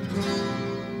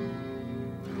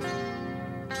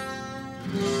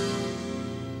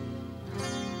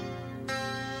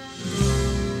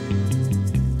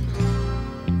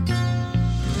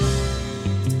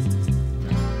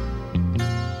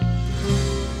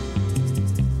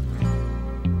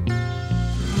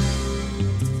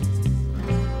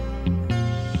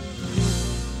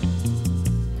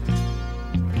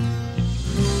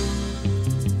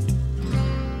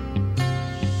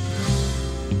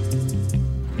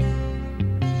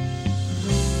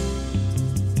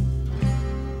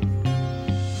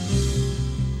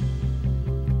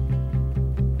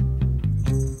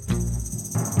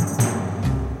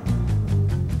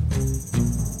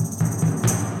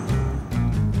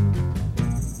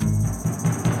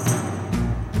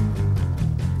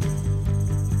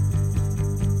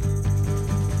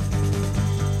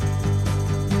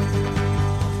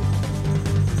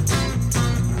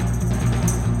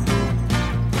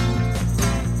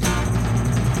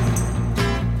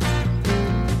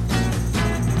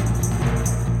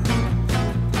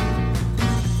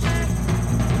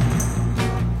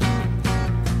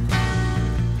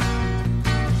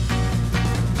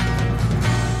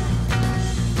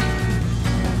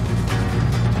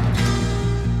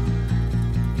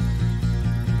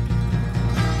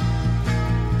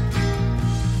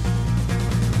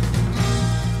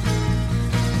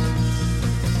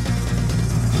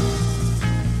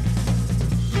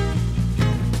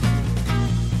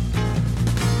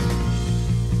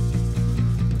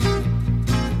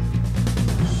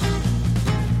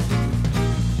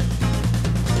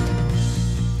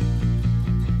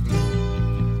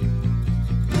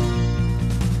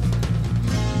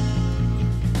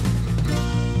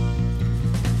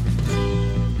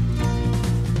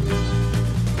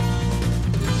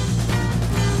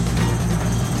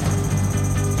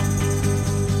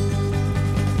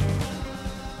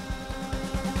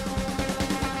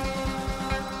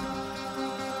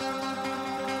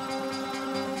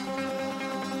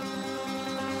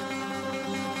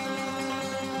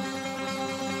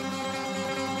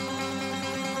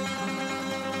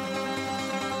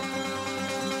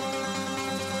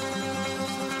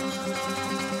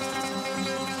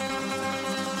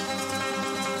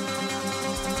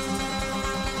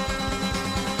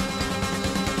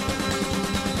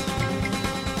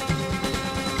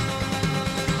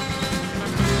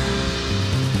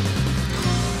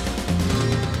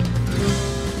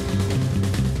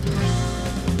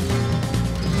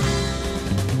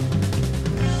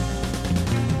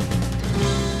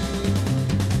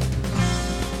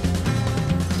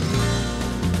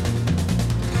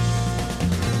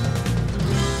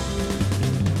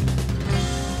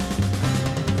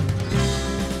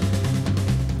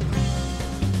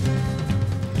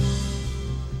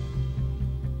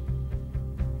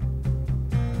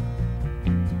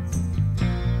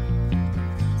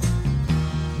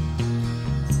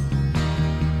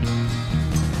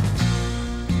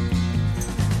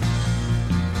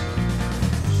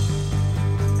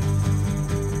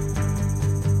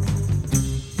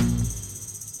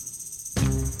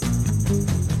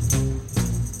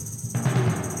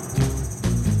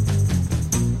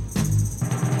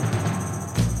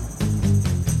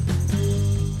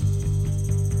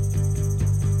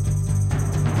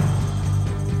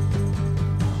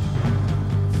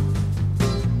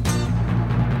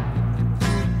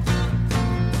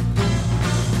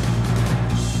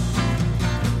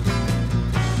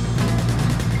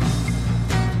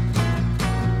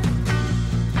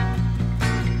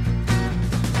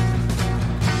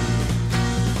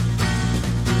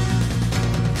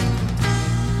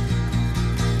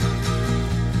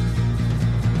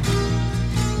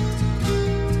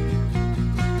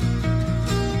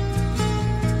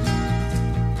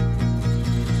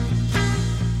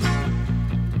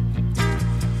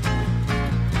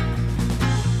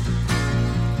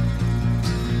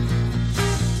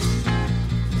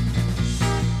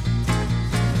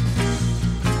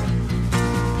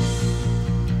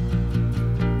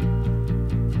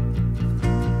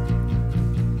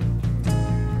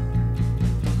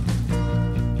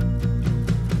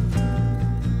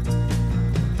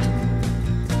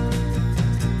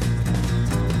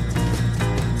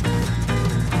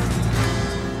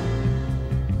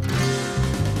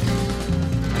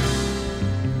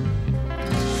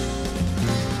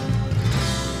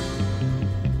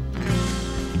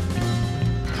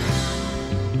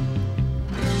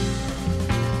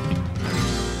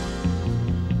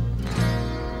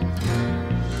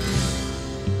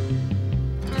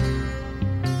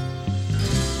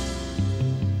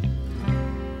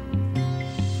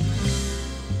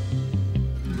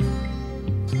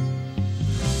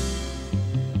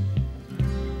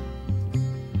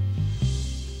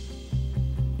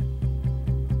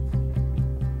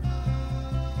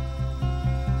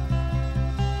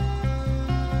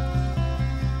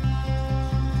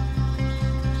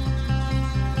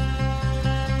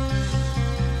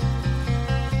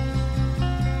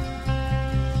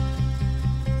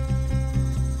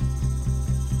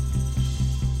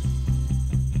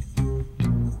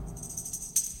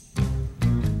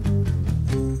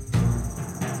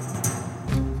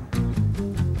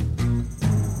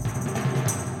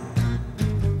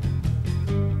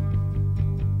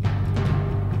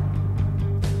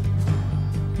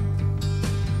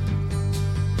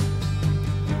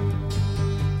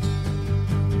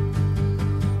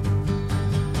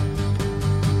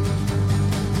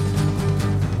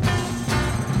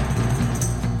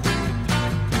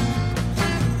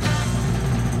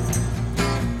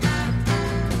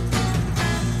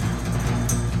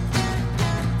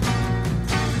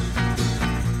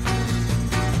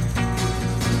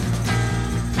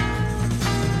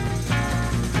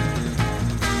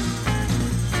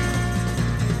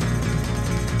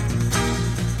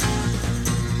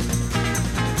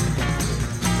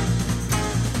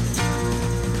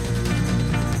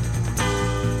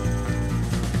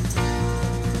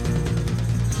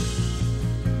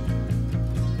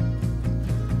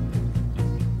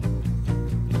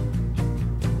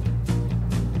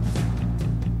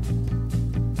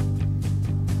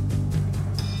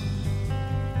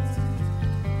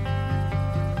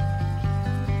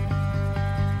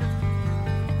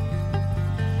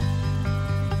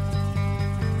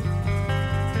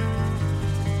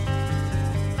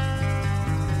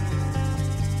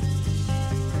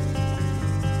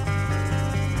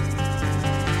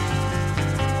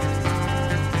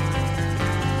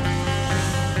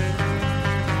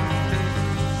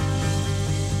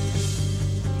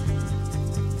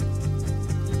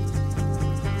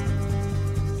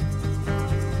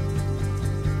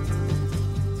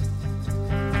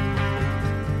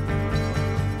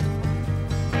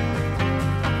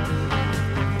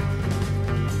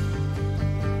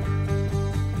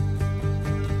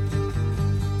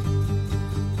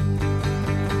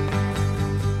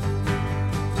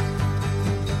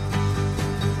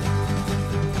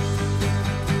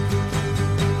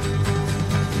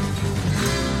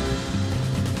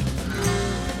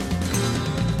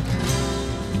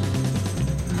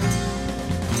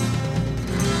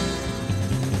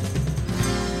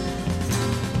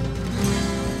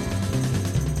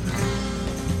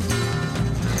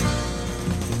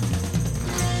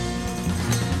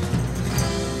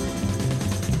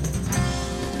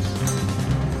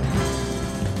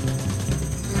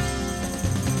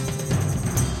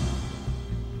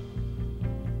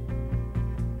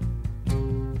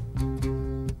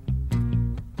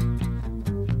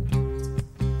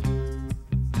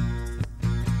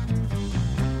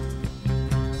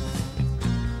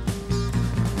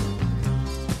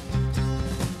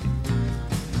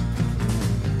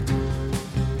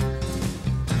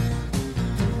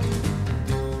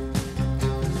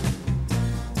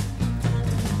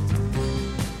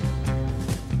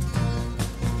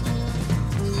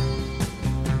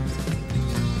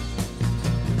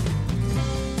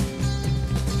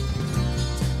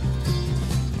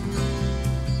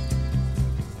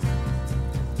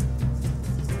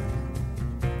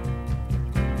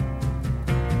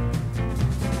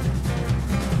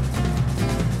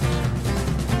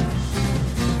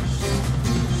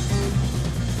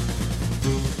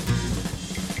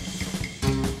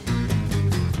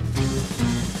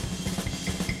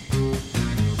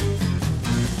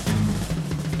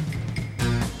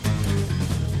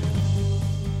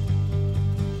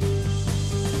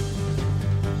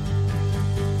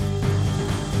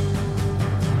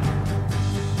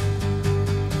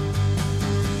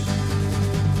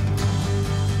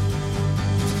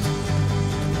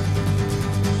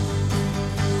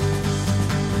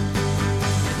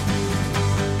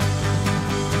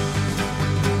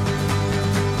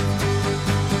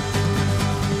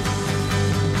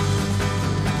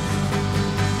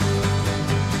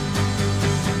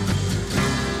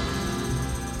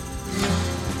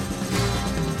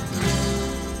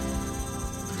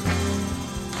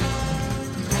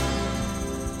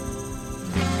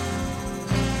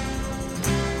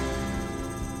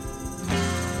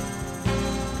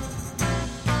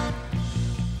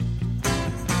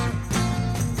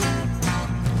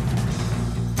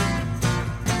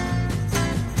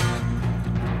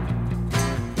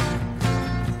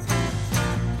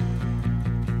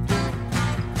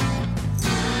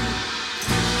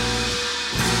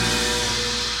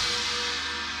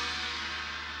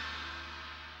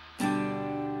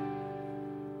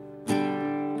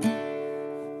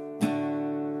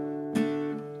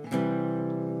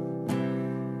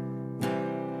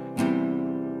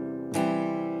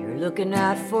 looking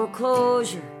at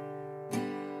foreclosure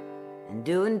and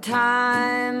doing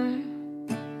time,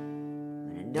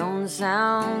 but it don't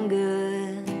sound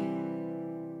good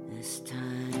this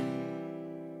time.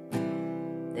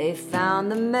 They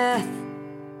found the meth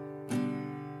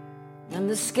and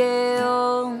the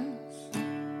scales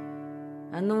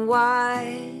and the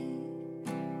wine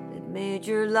that made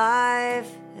your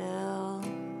life hell.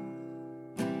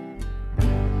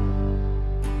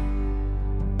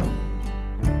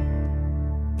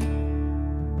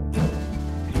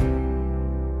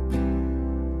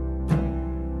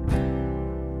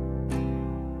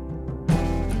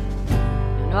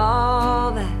 And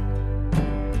all that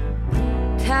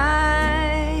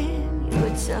time you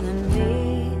were telling me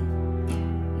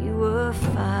you were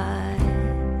fine.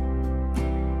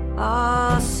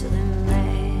 Oh, silly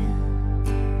man,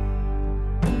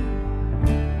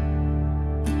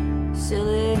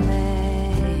 silly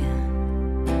man.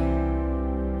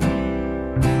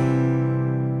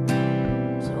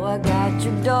 So I got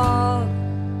your dog.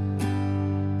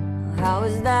 How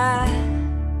is that?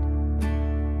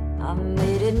 I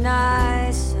made it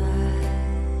nice. I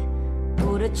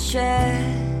wrote a check,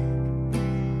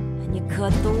 and you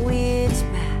cut the weeds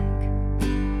back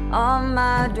on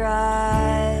my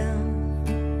drive.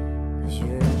 'Cause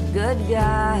you're a good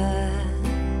guy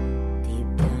deep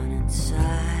down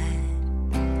inside.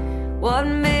 What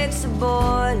makes a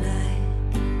boy like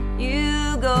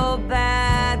you go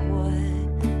bad? What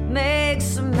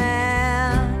makes a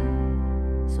man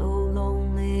so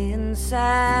lonely and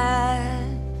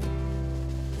sad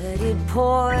that he'd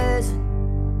poison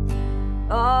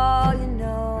all you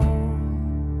know?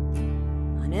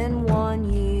 And in 1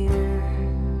 year,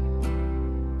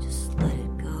 just let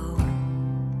it go.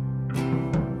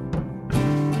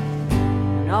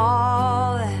 And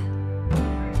all that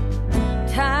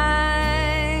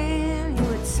time you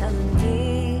were telling me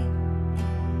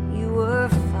you were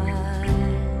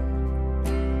fine.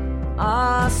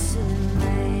 Ah, silly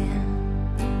man,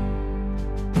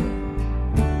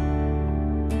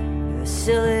 you're a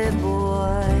silly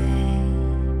boy.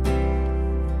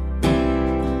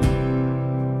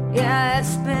 Yeah,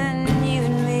 it's been you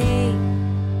and me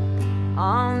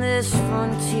on this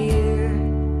frontier,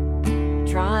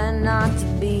 trying not to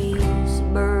be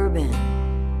suburban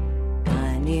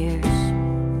pioneers,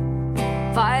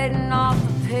 fighting off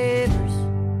the papers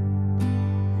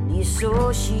and the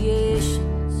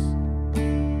associations,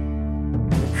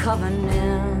 the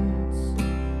covenants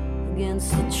against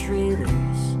the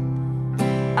trailers.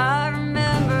 I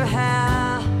remember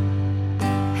how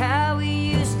we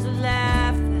used to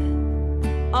laugh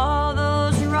at all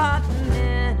those rotten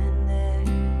men in their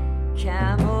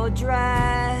camel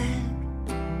drag,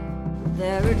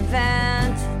 their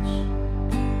advantage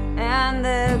and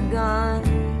their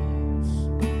guns,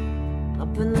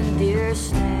 up in the deer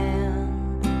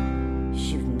stand,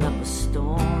 shooting up a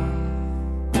storm.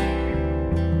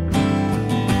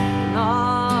 And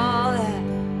all that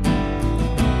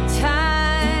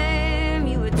time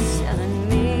you were telling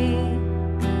me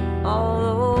all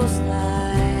those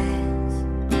lies.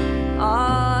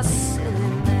 Oh,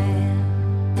 silly man,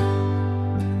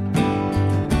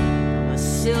 I'm a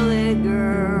silly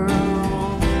girl.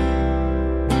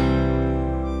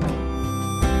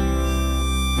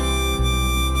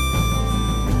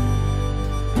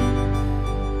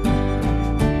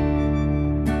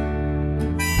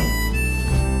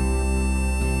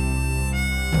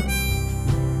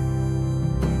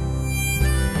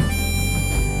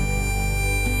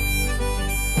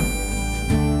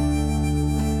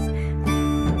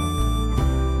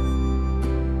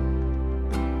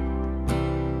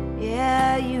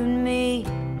 Yeah, you and me,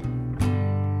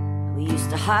 we used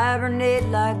to hibernate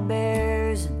like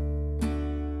bears,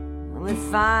 and when we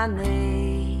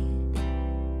finally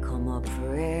come up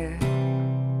for air,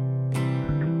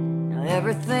 now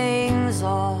everything's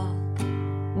all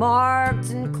marked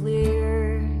and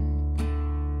clear,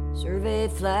 survey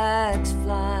flags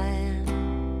flying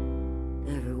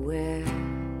everywhere.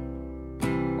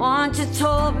 Once you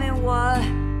told me what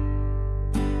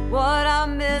I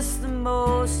miss the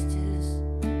most is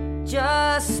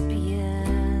just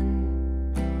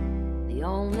being the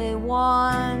only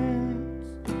ones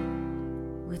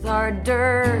with our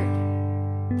dirt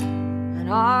and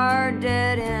our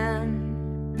dead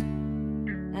end,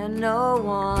 and no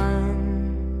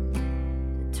one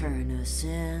to turn us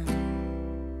in.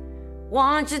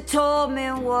 Once you told me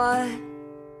what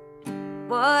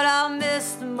I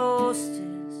miss the most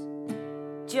is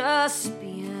just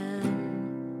being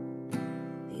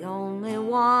the only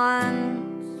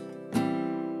ones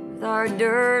with our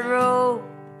dirt road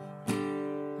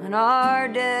and our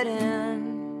dead end,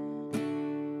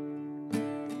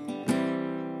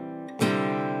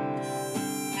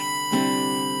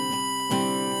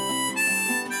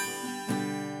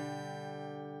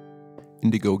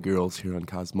 Indigo Girls here on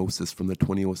Cosmosis from the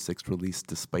 2006 release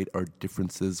Despite Our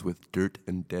Differences with Dirt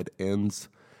and Dead Ends.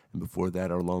 And before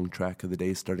that, our long track of the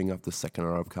day, starting off the second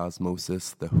hour of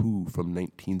Cosmosis, The Who from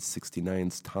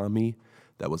 1969's Tommy.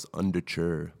 That was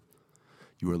Underture.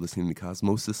 You are listening to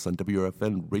Cosmosis on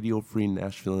WRFN Radio Free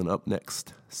Nashville, and up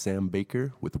next, Sam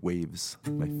Baker with Waves,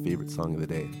 my favorite song of the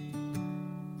day.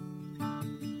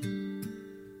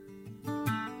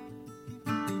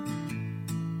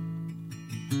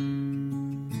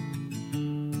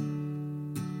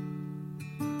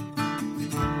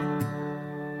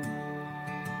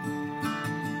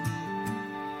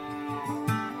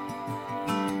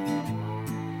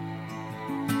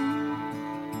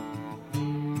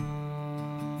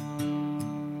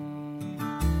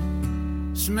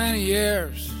 So many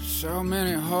years, so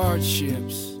many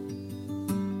hardships,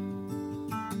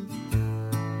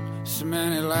 so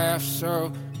many laughs,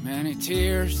 so many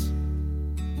tears,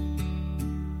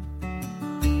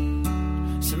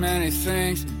 so many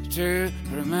things to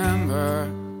remember,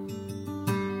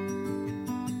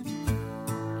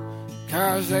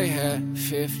 'cause they had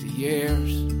 50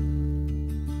 years.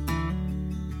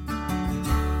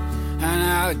 And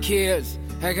now the kids,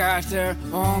 they got their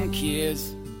own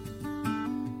kids,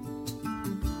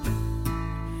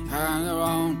 and their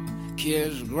own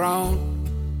kids grown.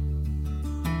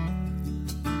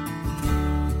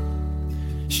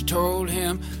 She told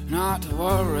him not to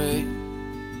worry,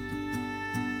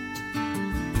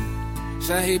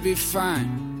 said he'd be fine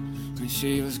when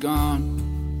she was gone.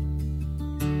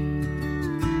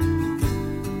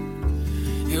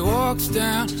 He walks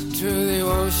down to the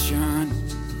ocean,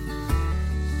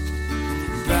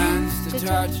 bends to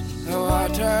touch the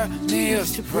water,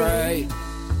 kneels to pray,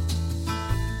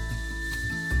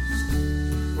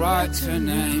 writes her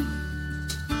name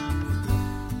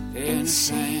in the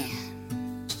sand.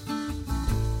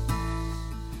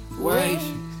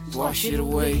 Waves wash it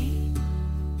away.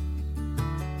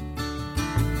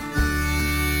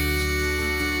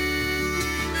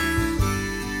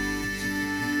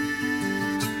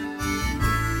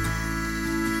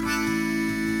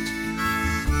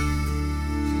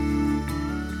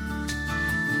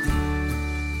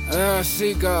 There are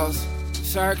seagulls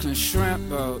circling shrimp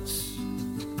boats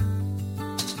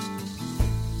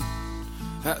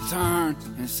that turn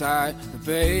inside the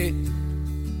bay.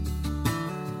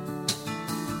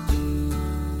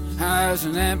 There's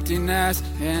an emptiness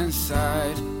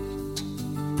inside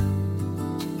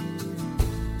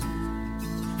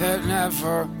that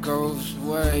never goes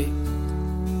away.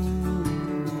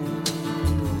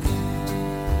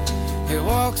 He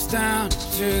walks down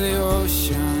to the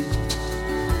ocean,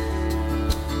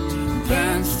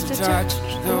 bends to touch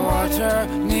the water,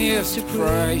 kneels to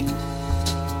pray,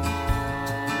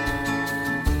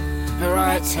 he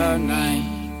writes her name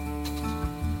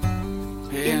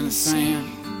in the sand.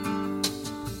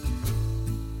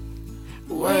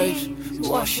 Waves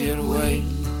wash it away.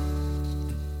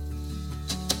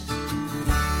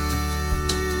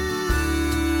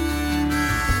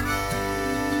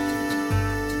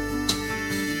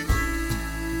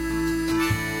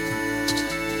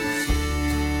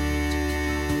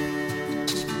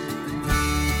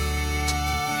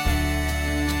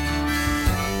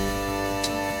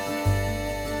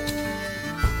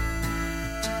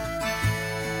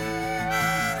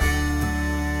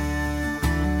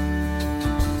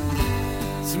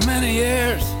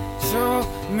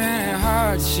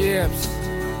 Hardships,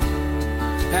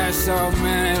 there's so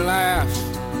many laughs,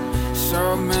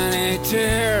 so many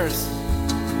tears,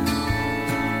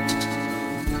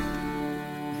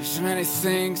 there's so many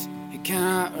things you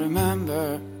cannot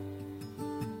remember,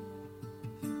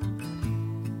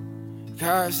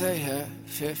 'cause they had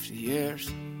 50 years.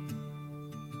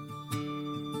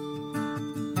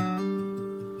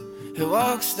 He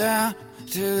walks down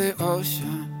to the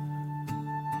ocean,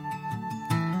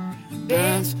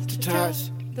 bends to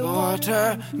touch the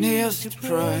water, kneels to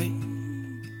pray,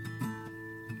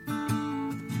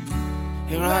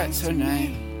 he writes her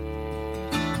name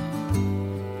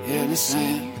in the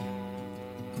sand.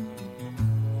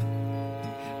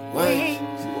 Waves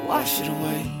wash it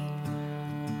away.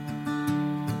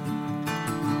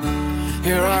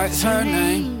 He writes her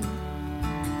name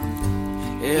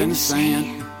in the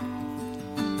sand,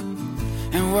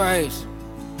 and waves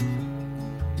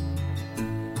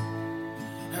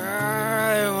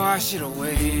wash it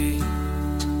away.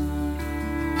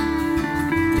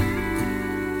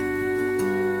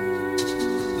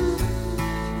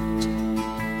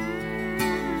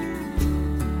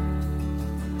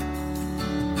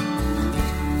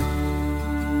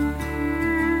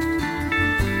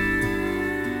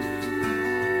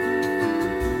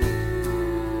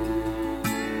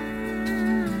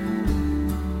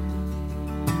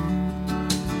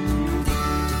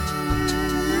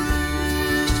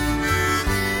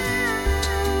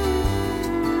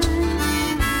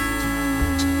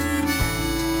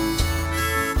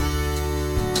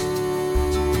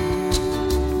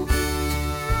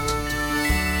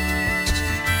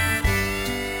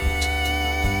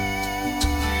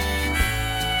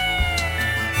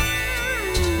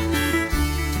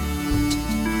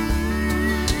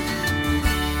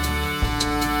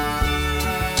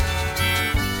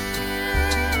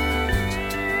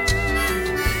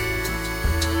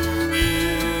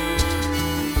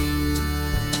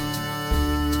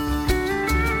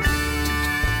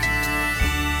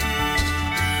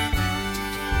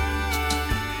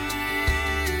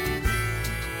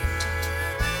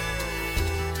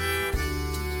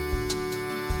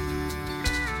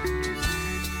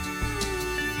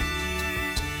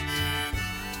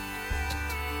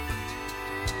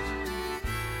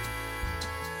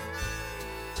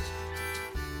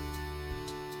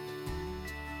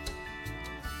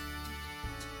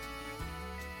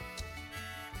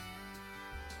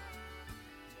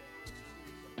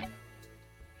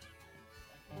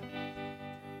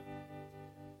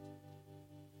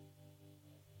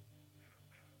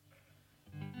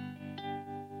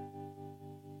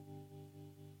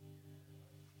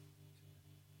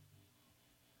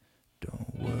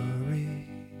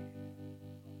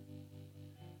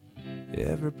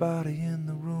 Everybody in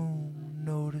the room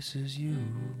notices you.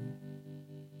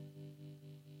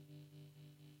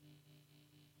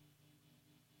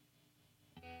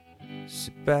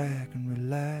 Sit back and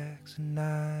relax, the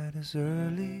night is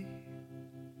early.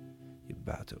 You're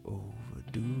about to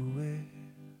overdo it.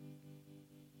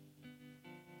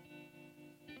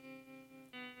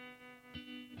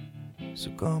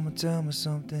 So come and tell me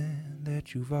something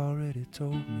that you've already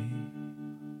told me.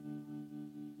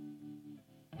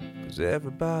 'Cause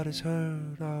everybody's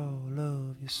heard all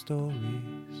of your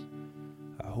stories.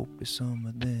 I hope that some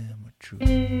of them are true.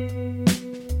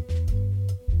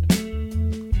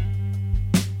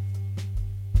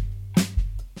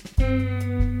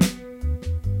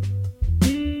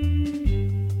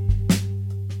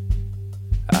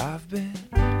 I've been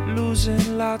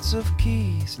losing lots of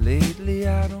keys lately.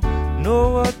 I don't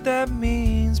know what that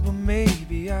means, but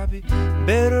maybe I'll be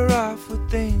better off with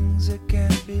things that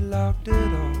can't be locked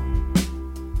at all.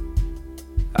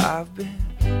 I've been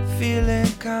feeling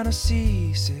kinda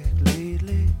seasick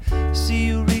lately. See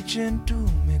you reaching to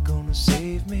me, gonna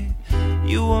save me.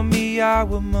 You or me, I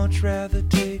would much rather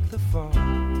take the fall.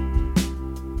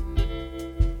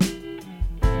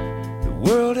 The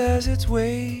world has its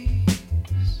ways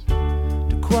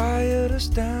to quiet us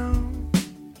down.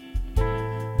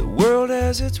 The world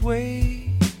has its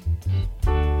ways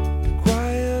to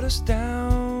quiet us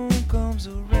down. Comes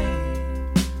the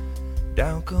rain,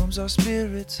 down comes our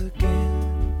spirits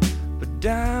again. But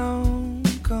down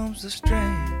comes the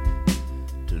strength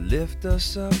to lift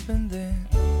us up, and then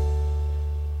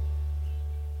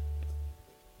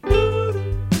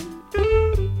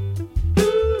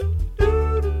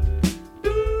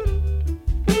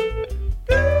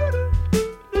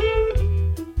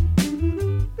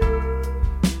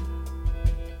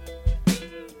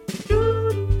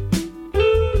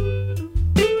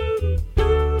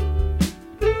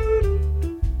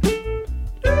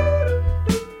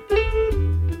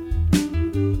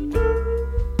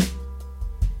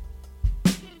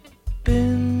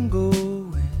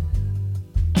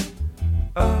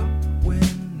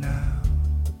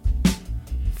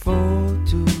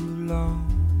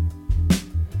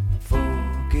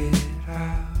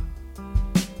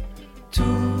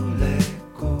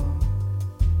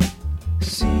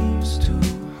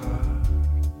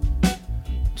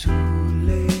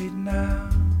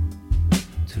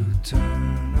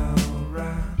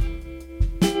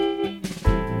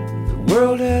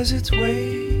its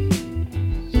ways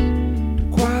to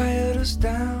quiet us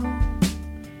down.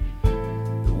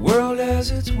 The world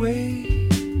has its ways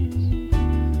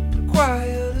to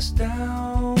quiet us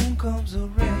down. Comes the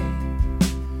rain,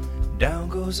 down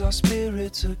goes our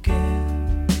spirits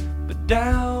again. But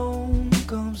down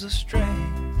comes the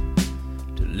strength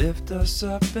to lift us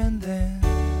up, and then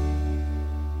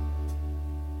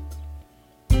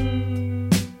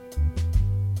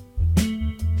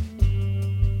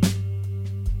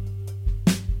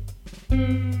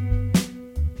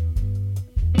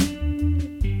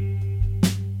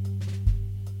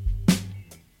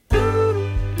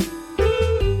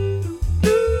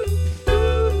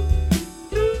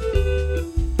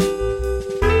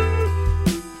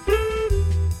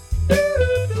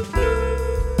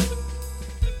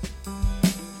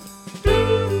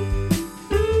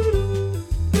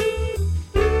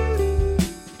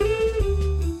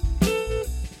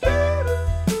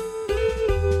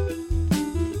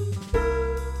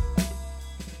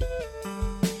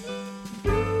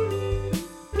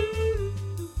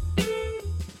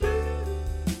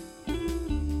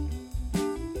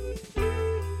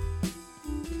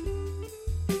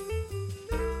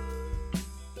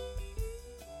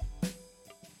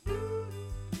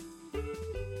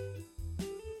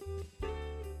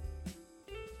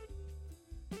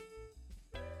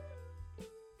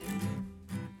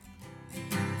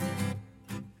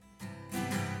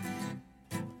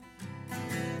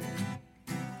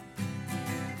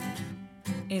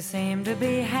You seem to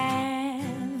be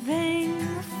having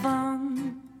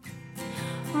fun,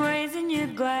 raising your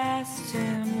glass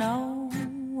to no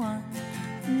one,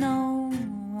 no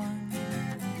one.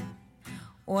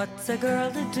 What's a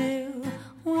girl to do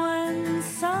when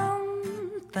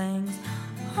something's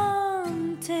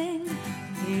haunting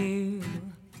you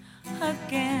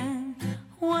again?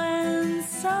 When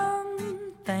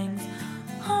something's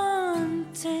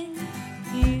haunting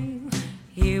you,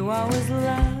 you always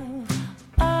love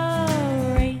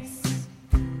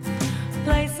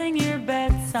placing your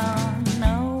bets on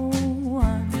no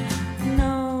one,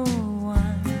 no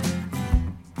one.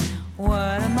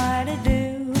 What am I to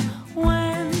do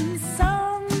when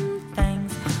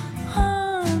something's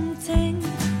haunting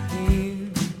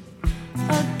you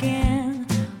again?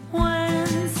 When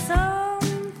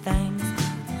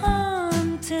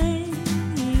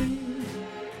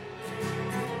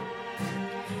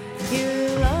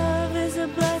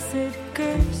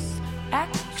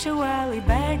actually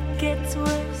bad gets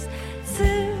worse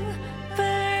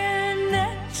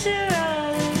supernaturally.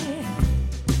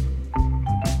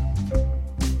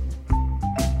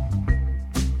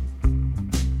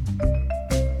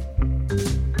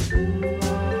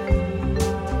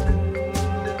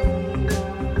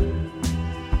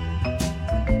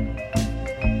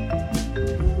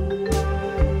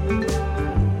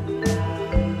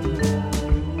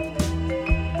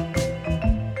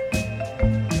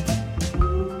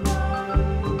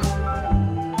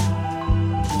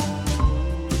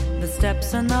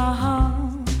 Steps in the hall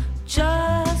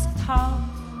just pause,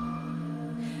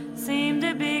 seem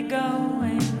to be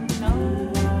going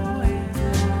nowhere,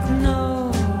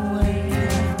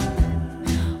 nowhere.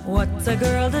 What's a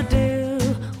girl to do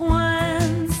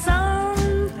when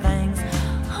something's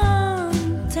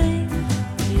haunting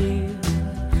you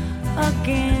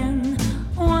again?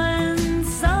 When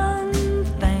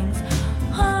something's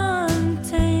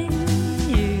haunting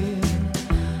you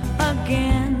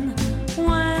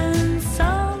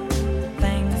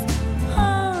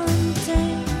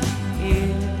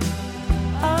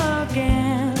again?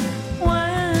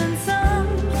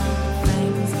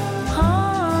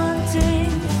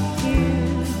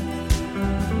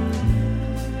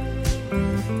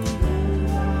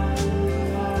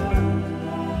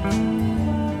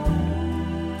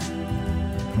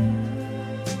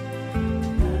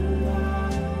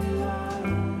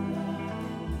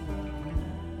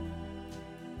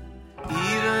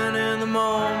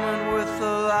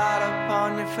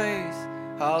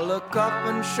 I'll look up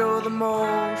and show the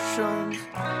motions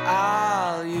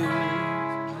I'll use.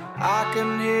 I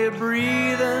can hear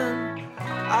breathing,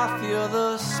 I feel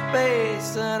the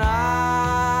space, and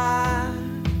I'll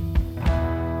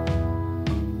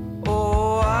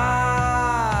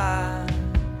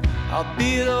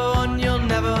be the one you'll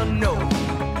never know.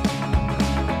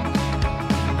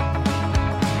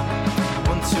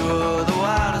 Once you were the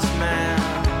wildest man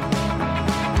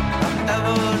I've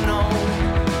ever known.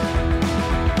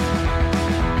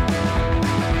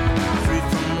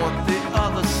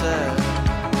 Said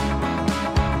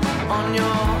on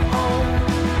your own.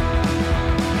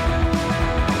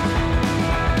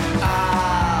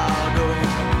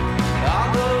 I'll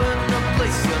go in a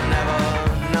place you'll never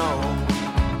know.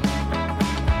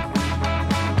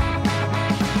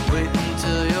 Wait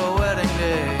until your wedding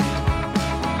day,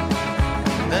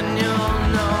 then you'll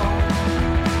know.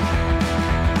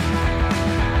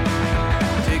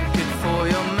 Take it for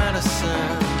your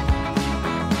medicine,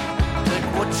 take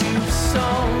what you've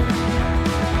sown.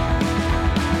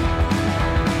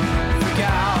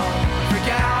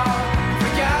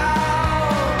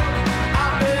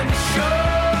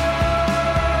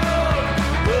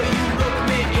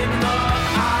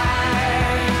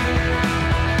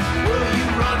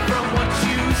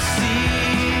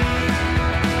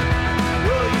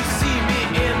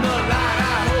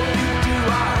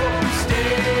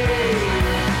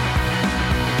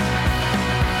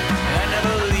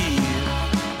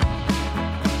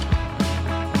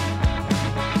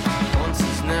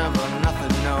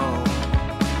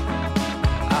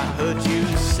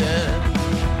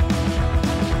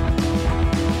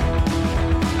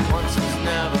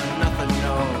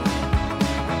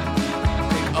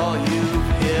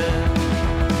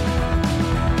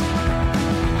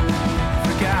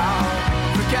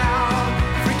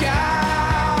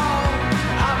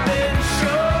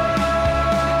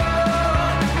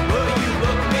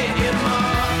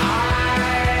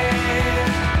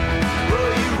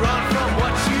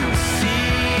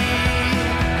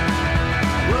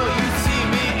 Will you see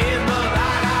me in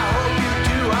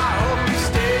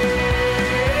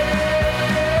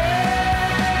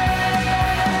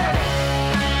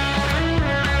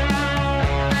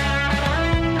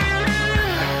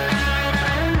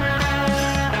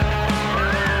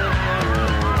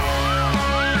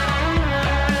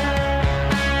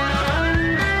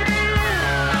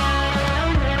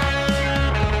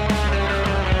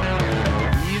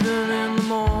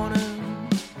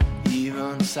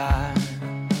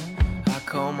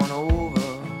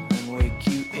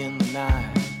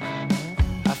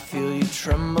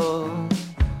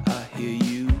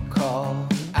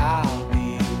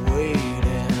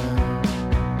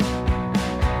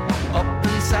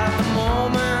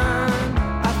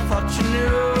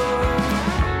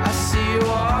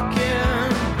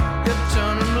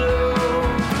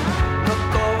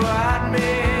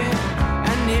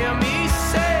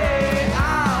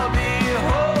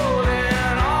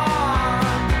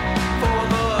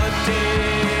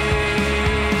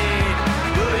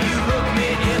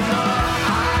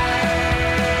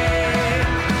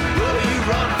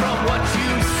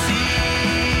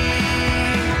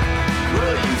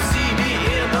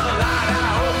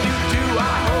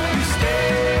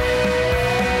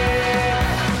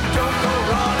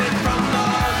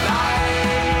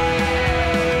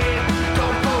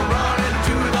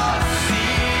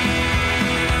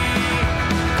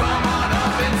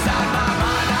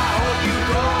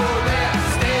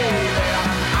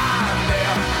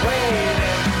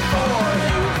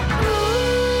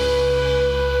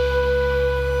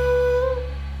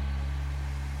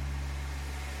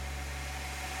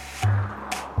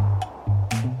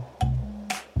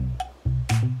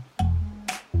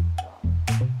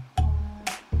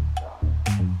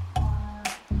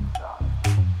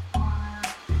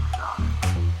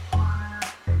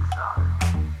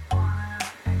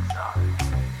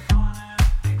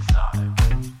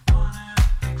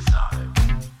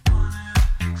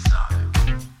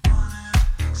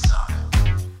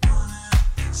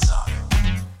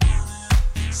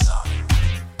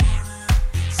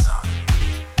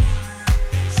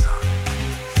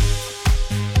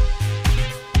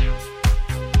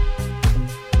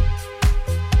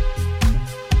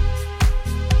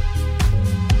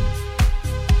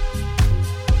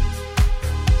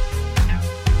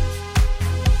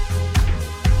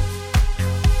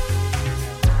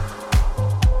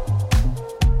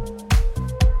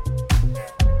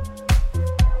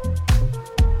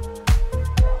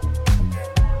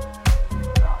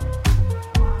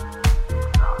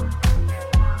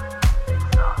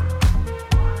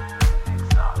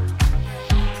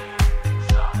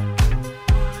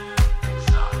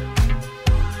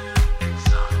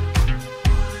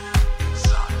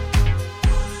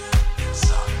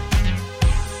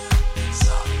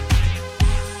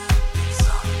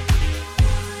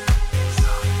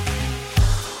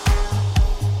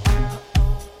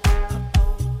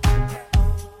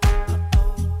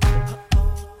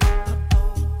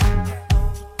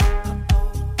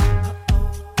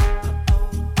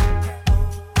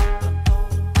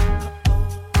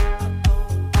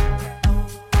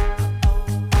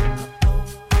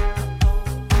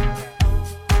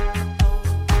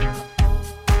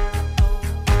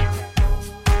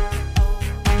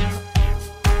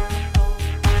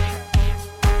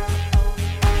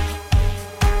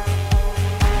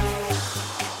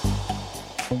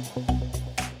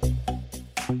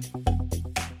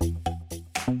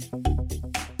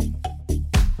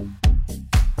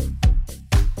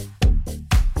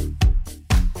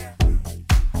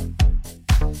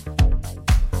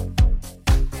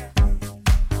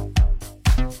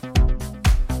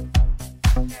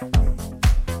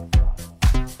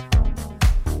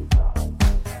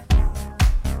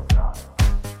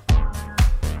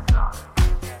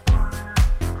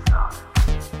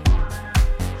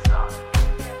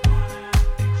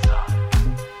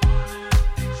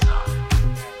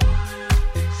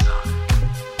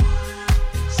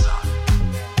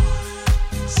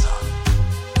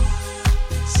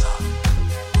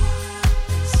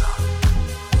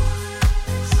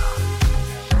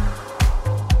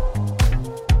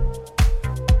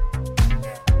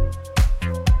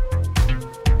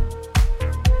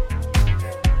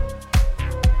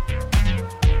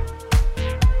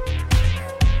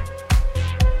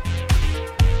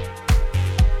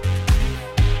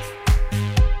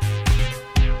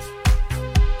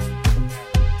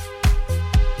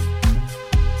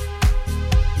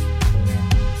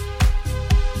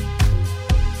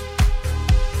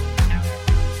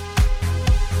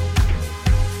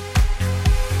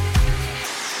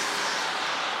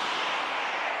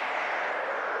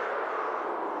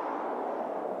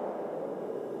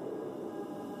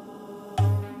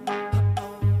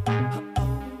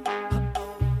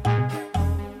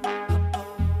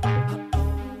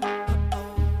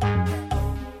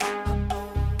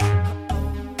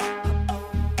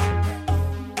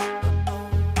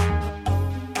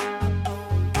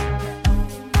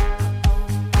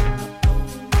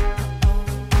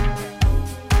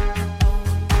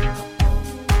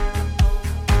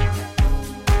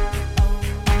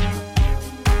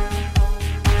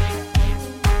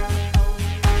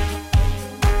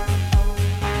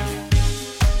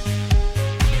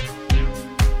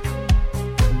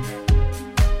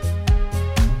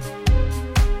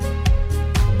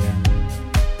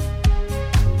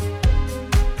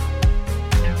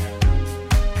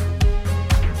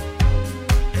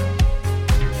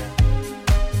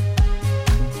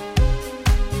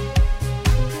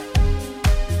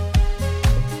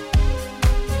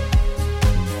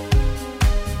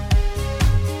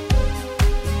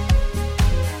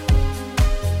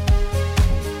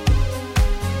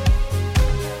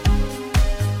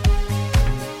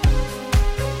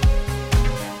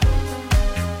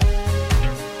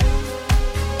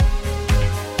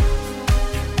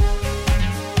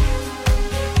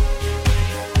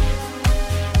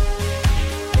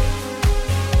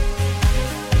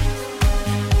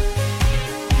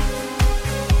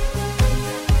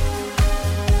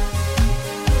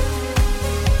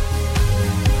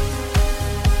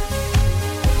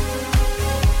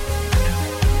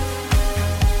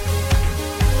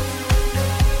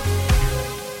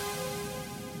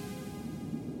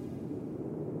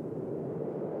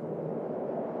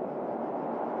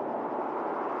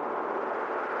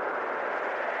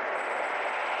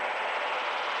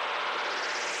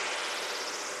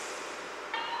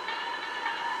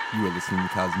You were listening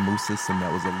to Cosmosis, and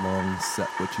that was a long set.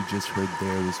 What you just heard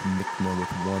there was Mikna with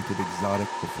Wanted Exotic.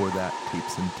 Before that,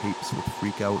 Tapes and Tapes with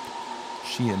Freak Out.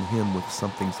 She and Him with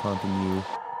Something's Haunting You.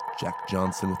 Jack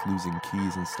Johnson with Losing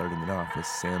Keys, and starting it off with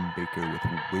Sam Baker with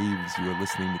Waves. You are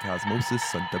listening to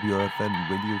Cosmosis on WRFN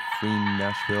Radio Free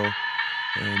Nashville.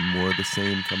 And more of the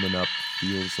same coming up.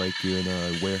 Feels like you're in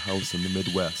a warehouse in the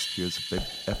Midwest. Here's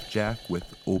F. Jack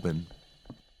with Oben.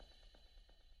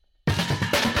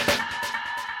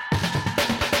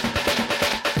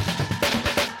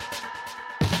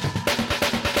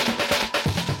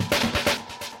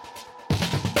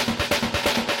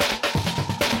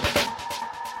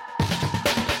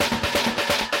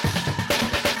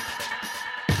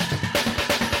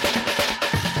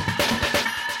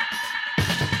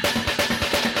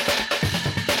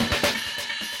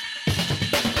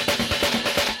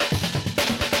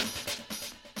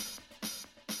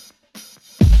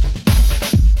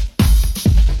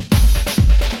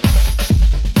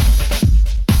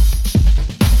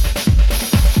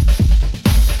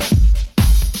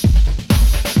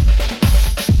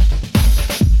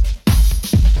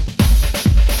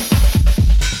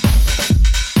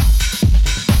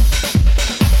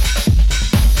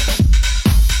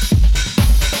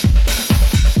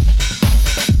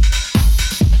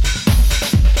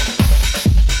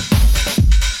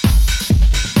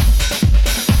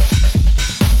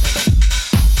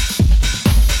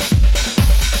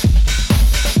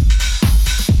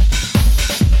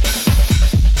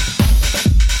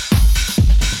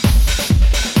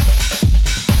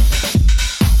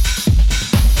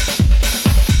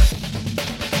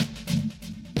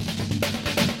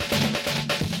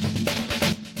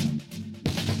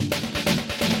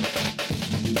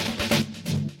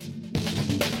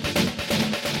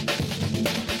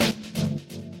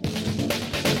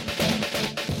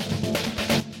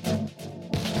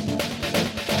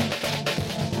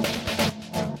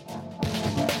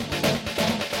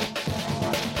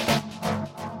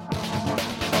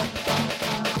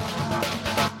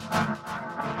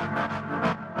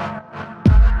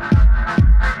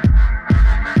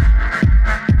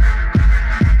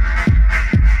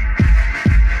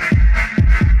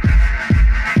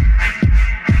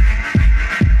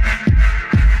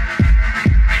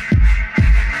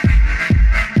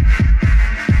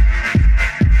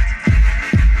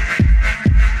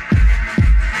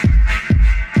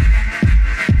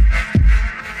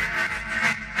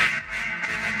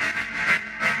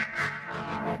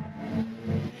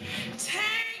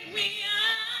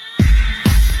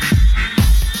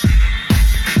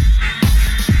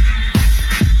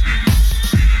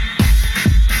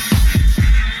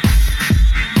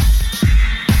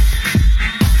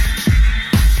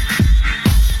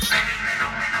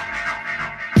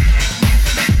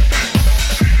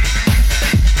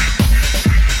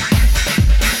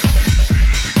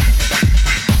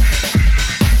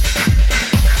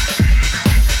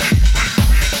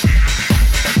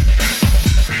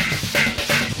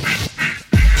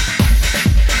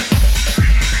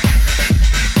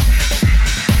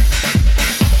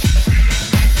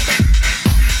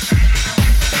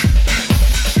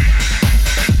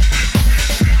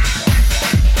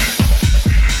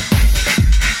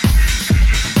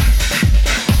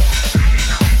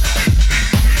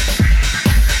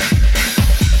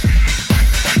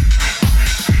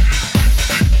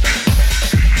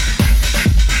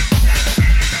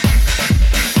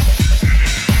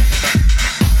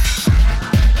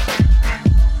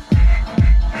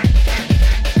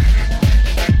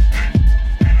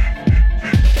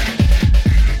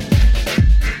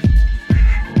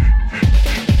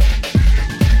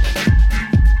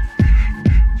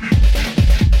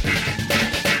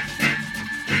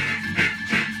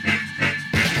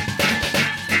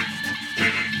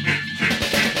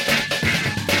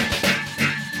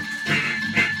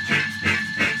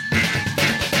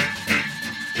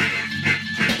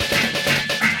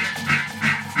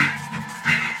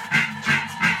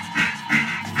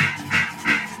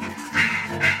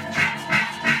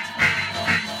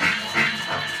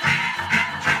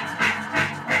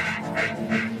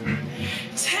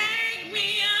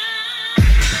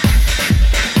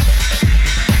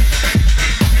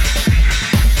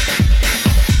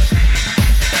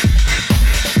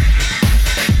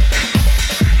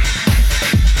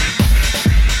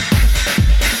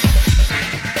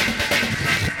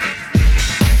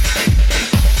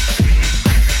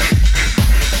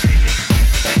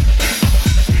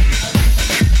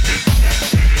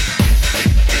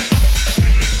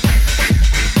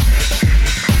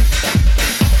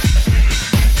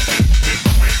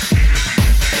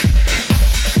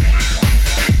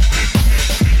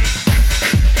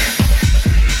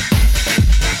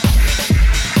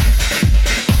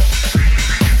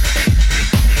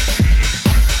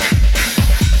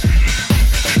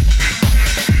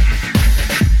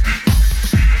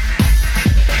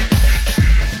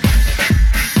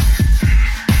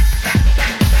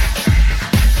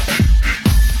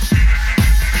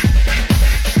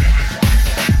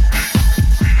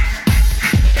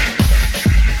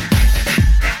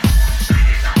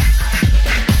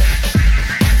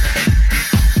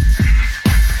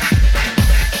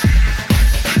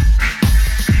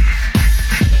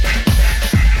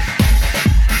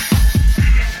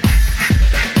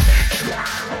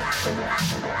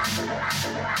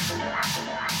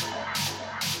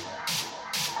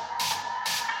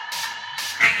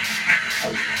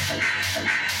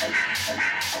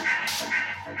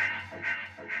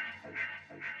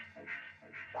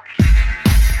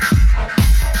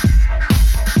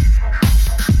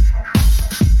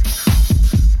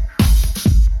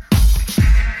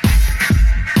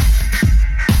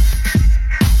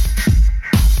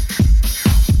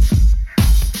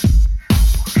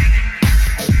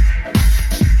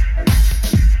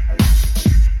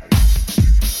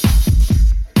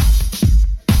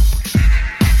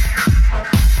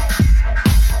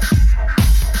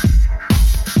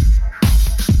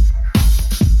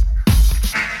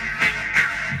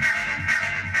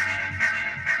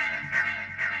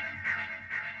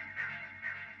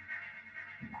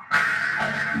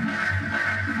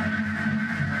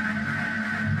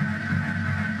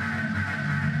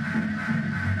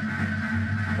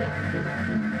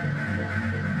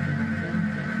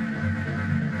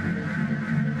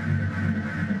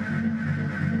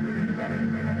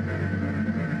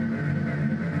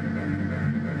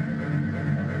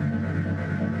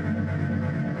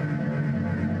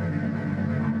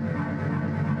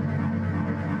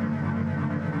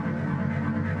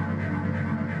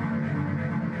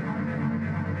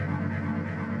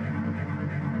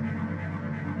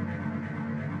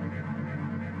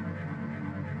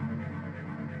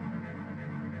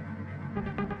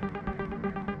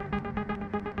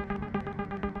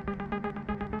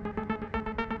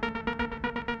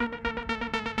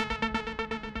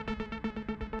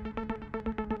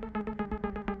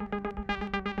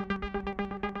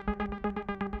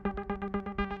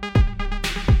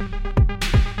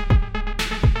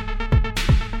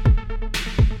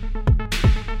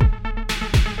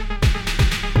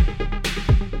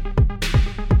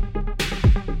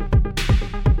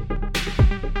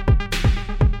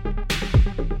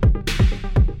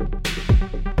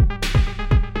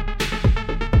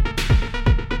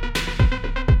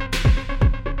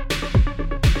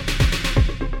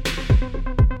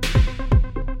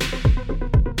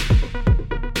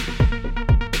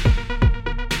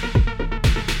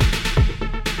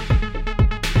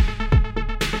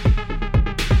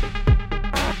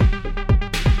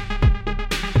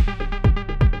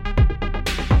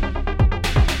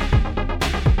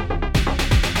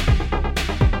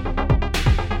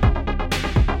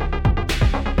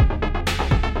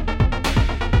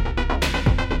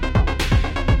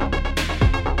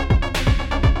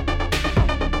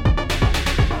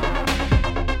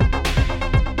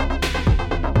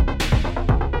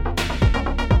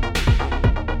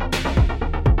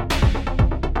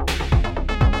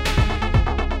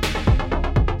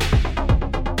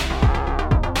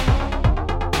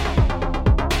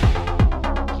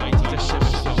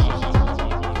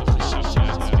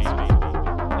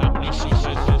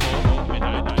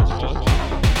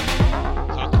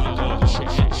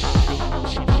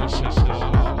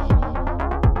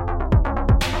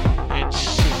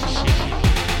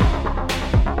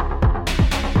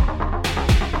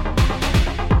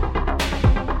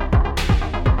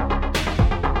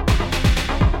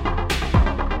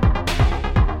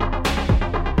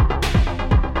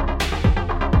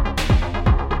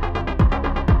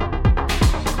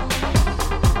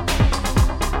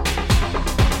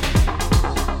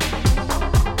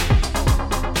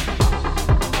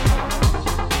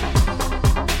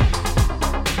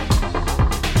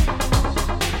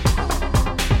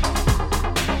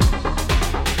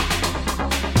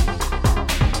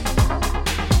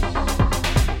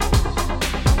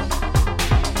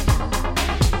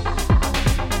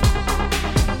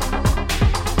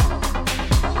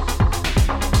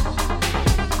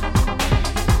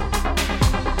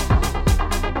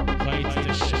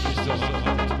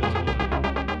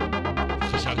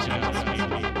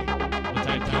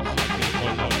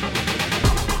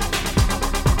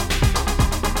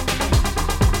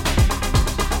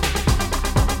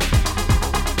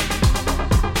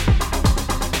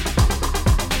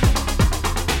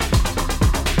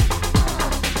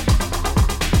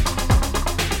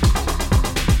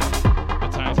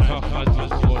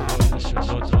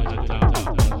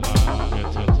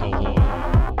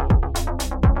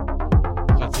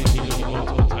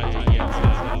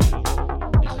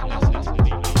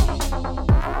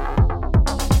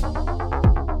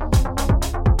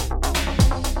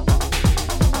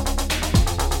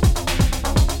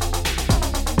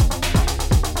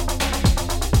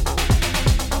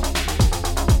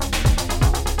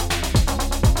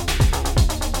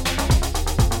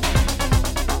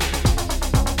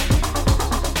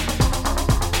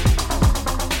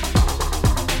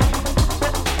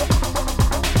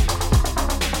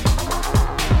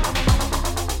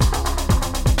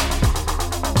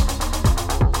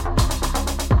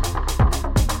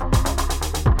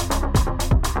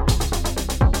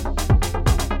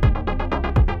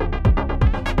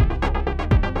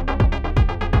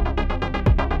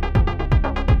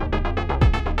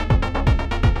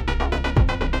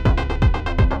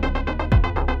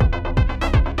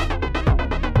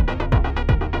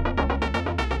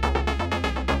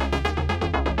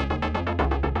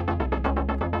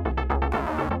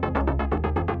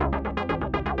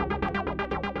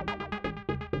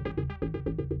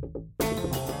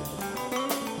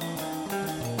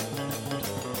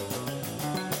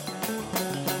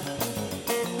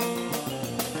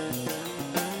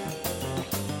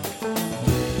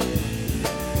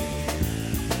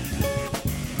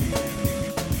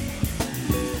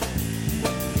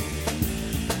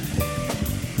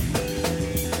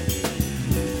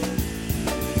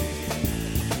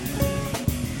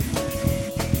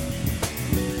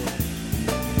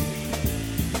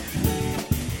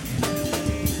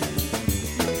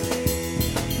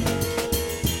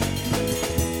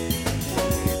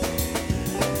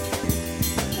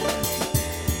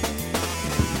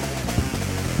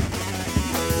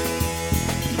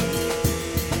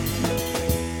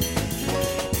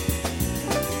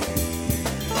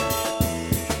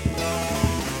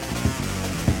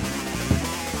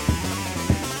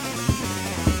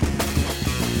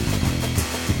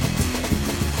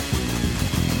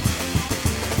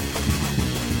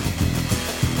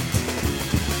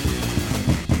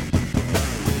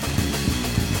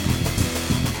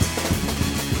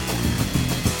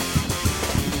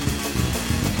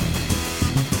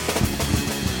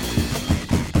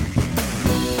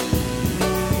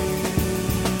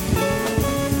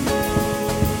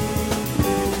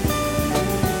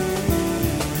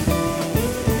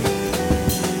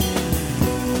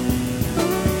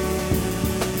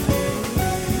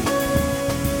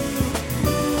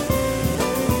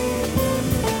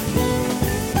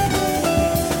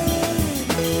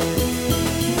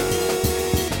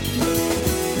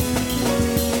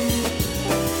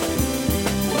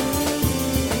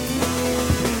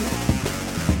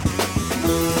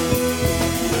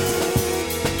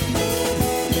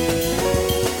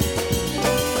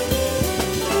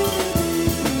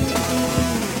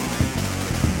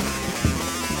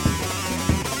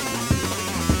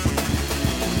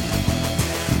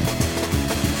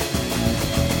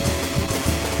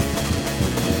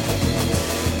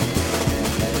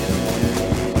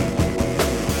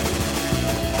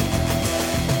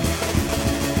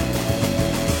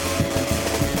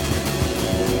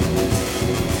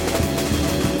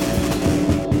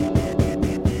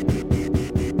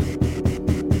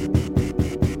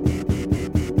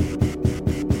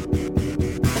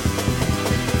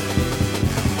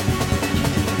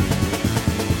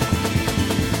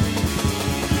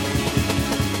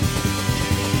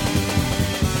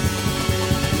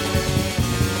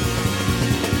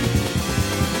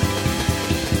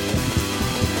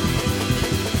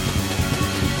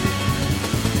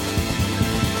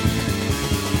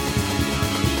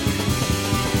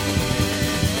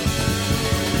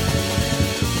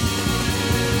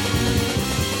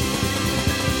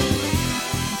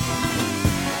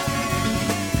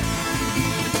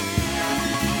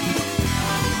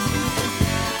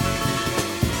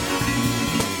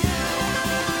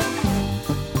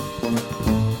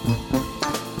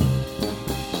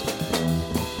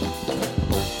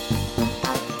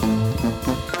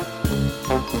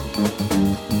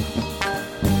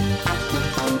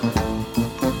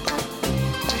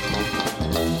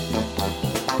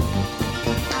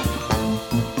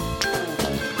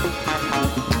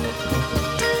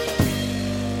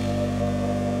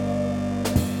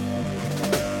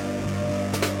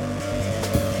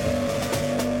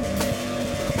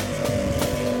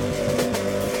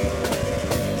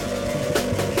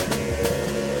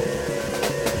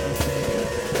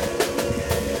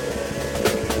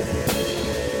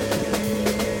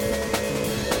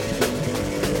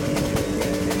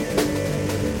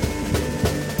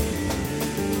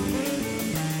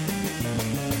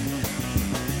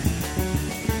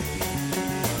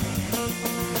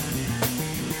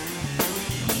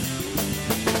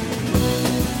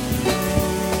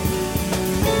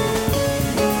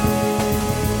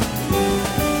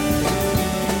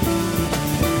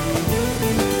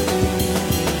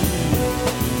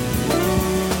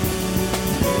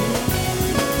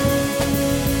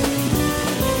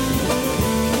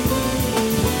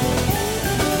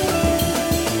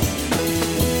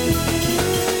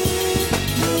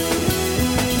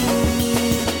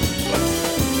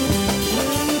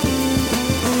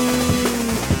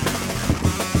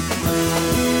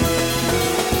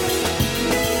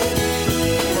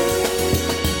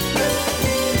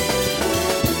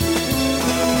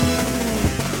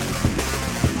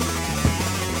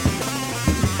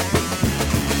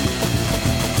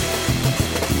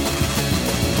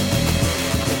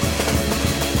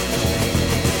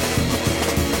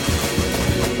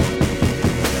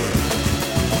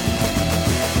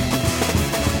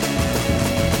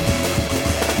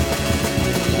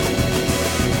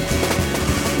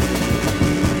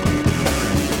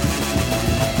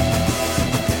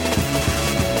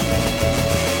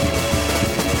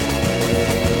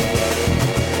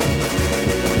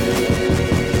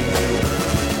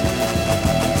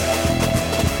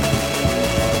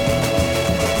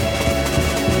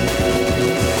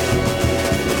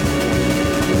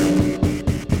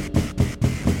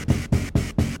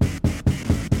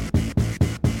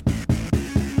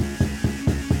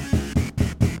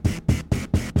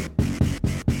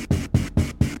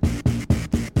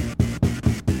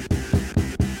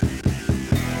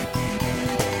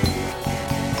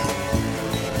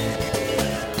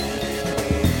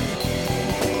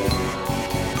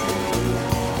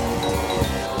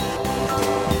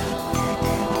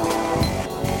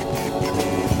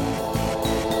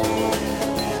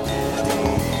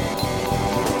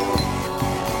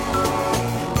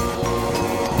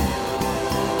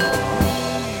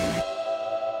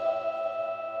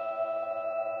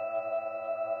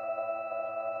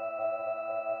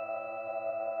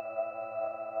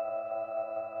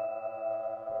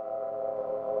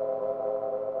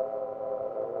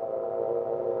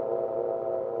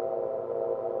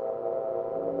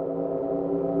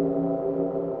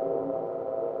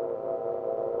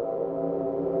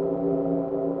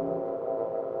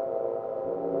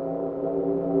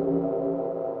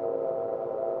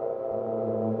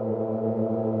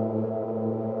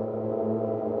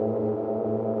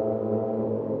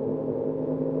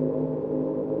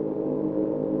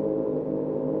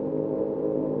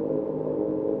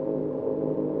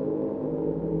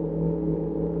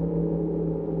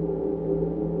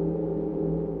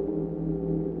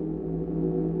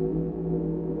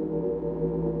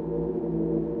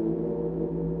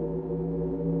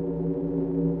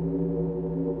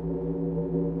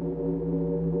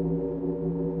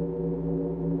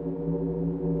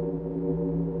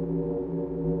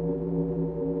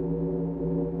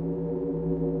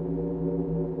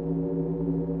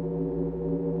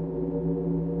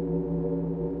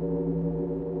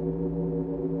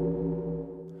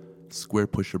 Square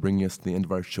Pusher bringing us to the end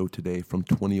of our show today from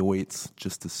 2008's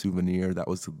Just a Souvenir. That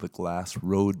was The Glass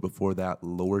Road. Before that,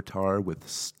 Lower Tar with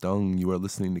Stung. You are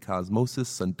listening to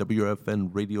Cosmosis on WRFN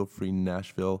Radio Free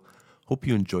Nashville. Hope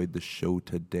you enjoyed the show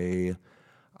today.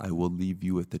 I will leave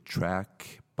you with a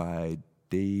track by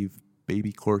Dave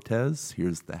Baby Cortez.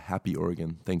 Here's The Happy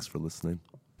Organ. Thanks for listening.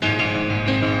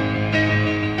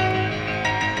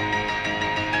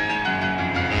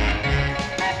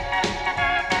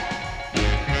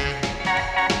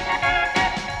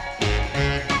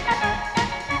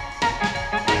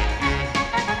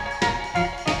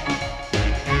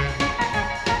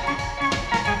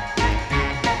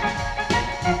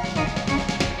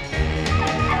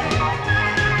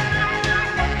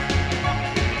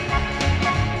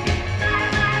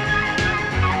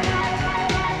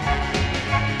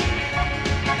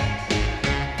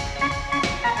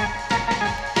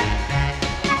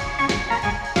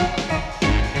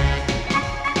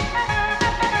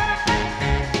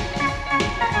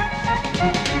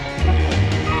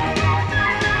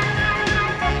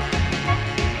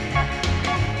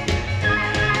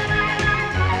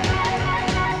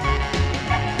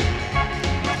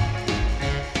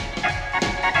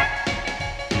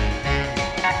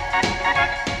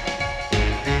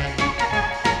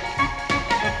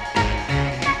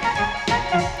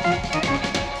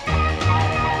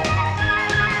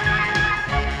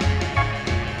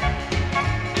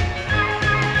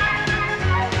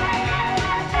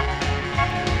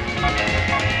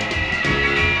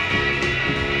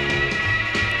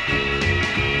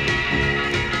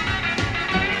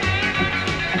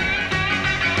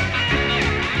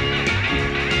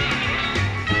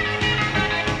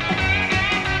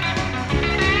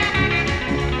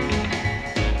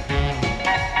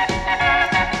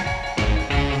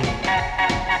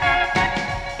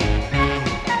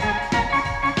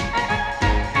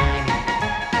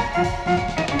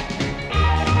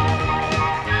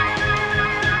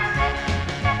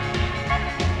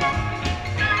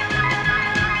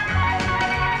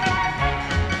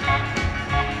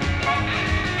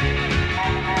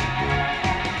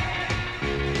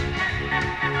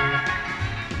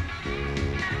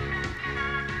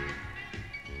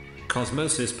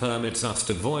 Cosmosis permits us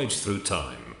to voyage through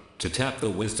time, to tap the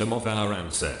wisdom of our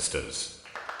ancestors.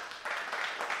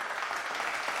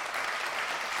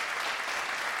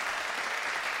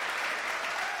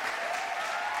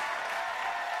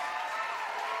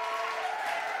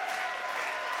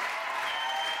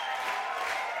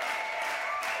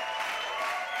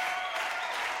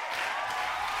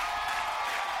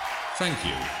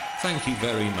 Thank you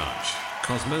very much.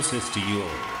 Cosmosis to you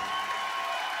all.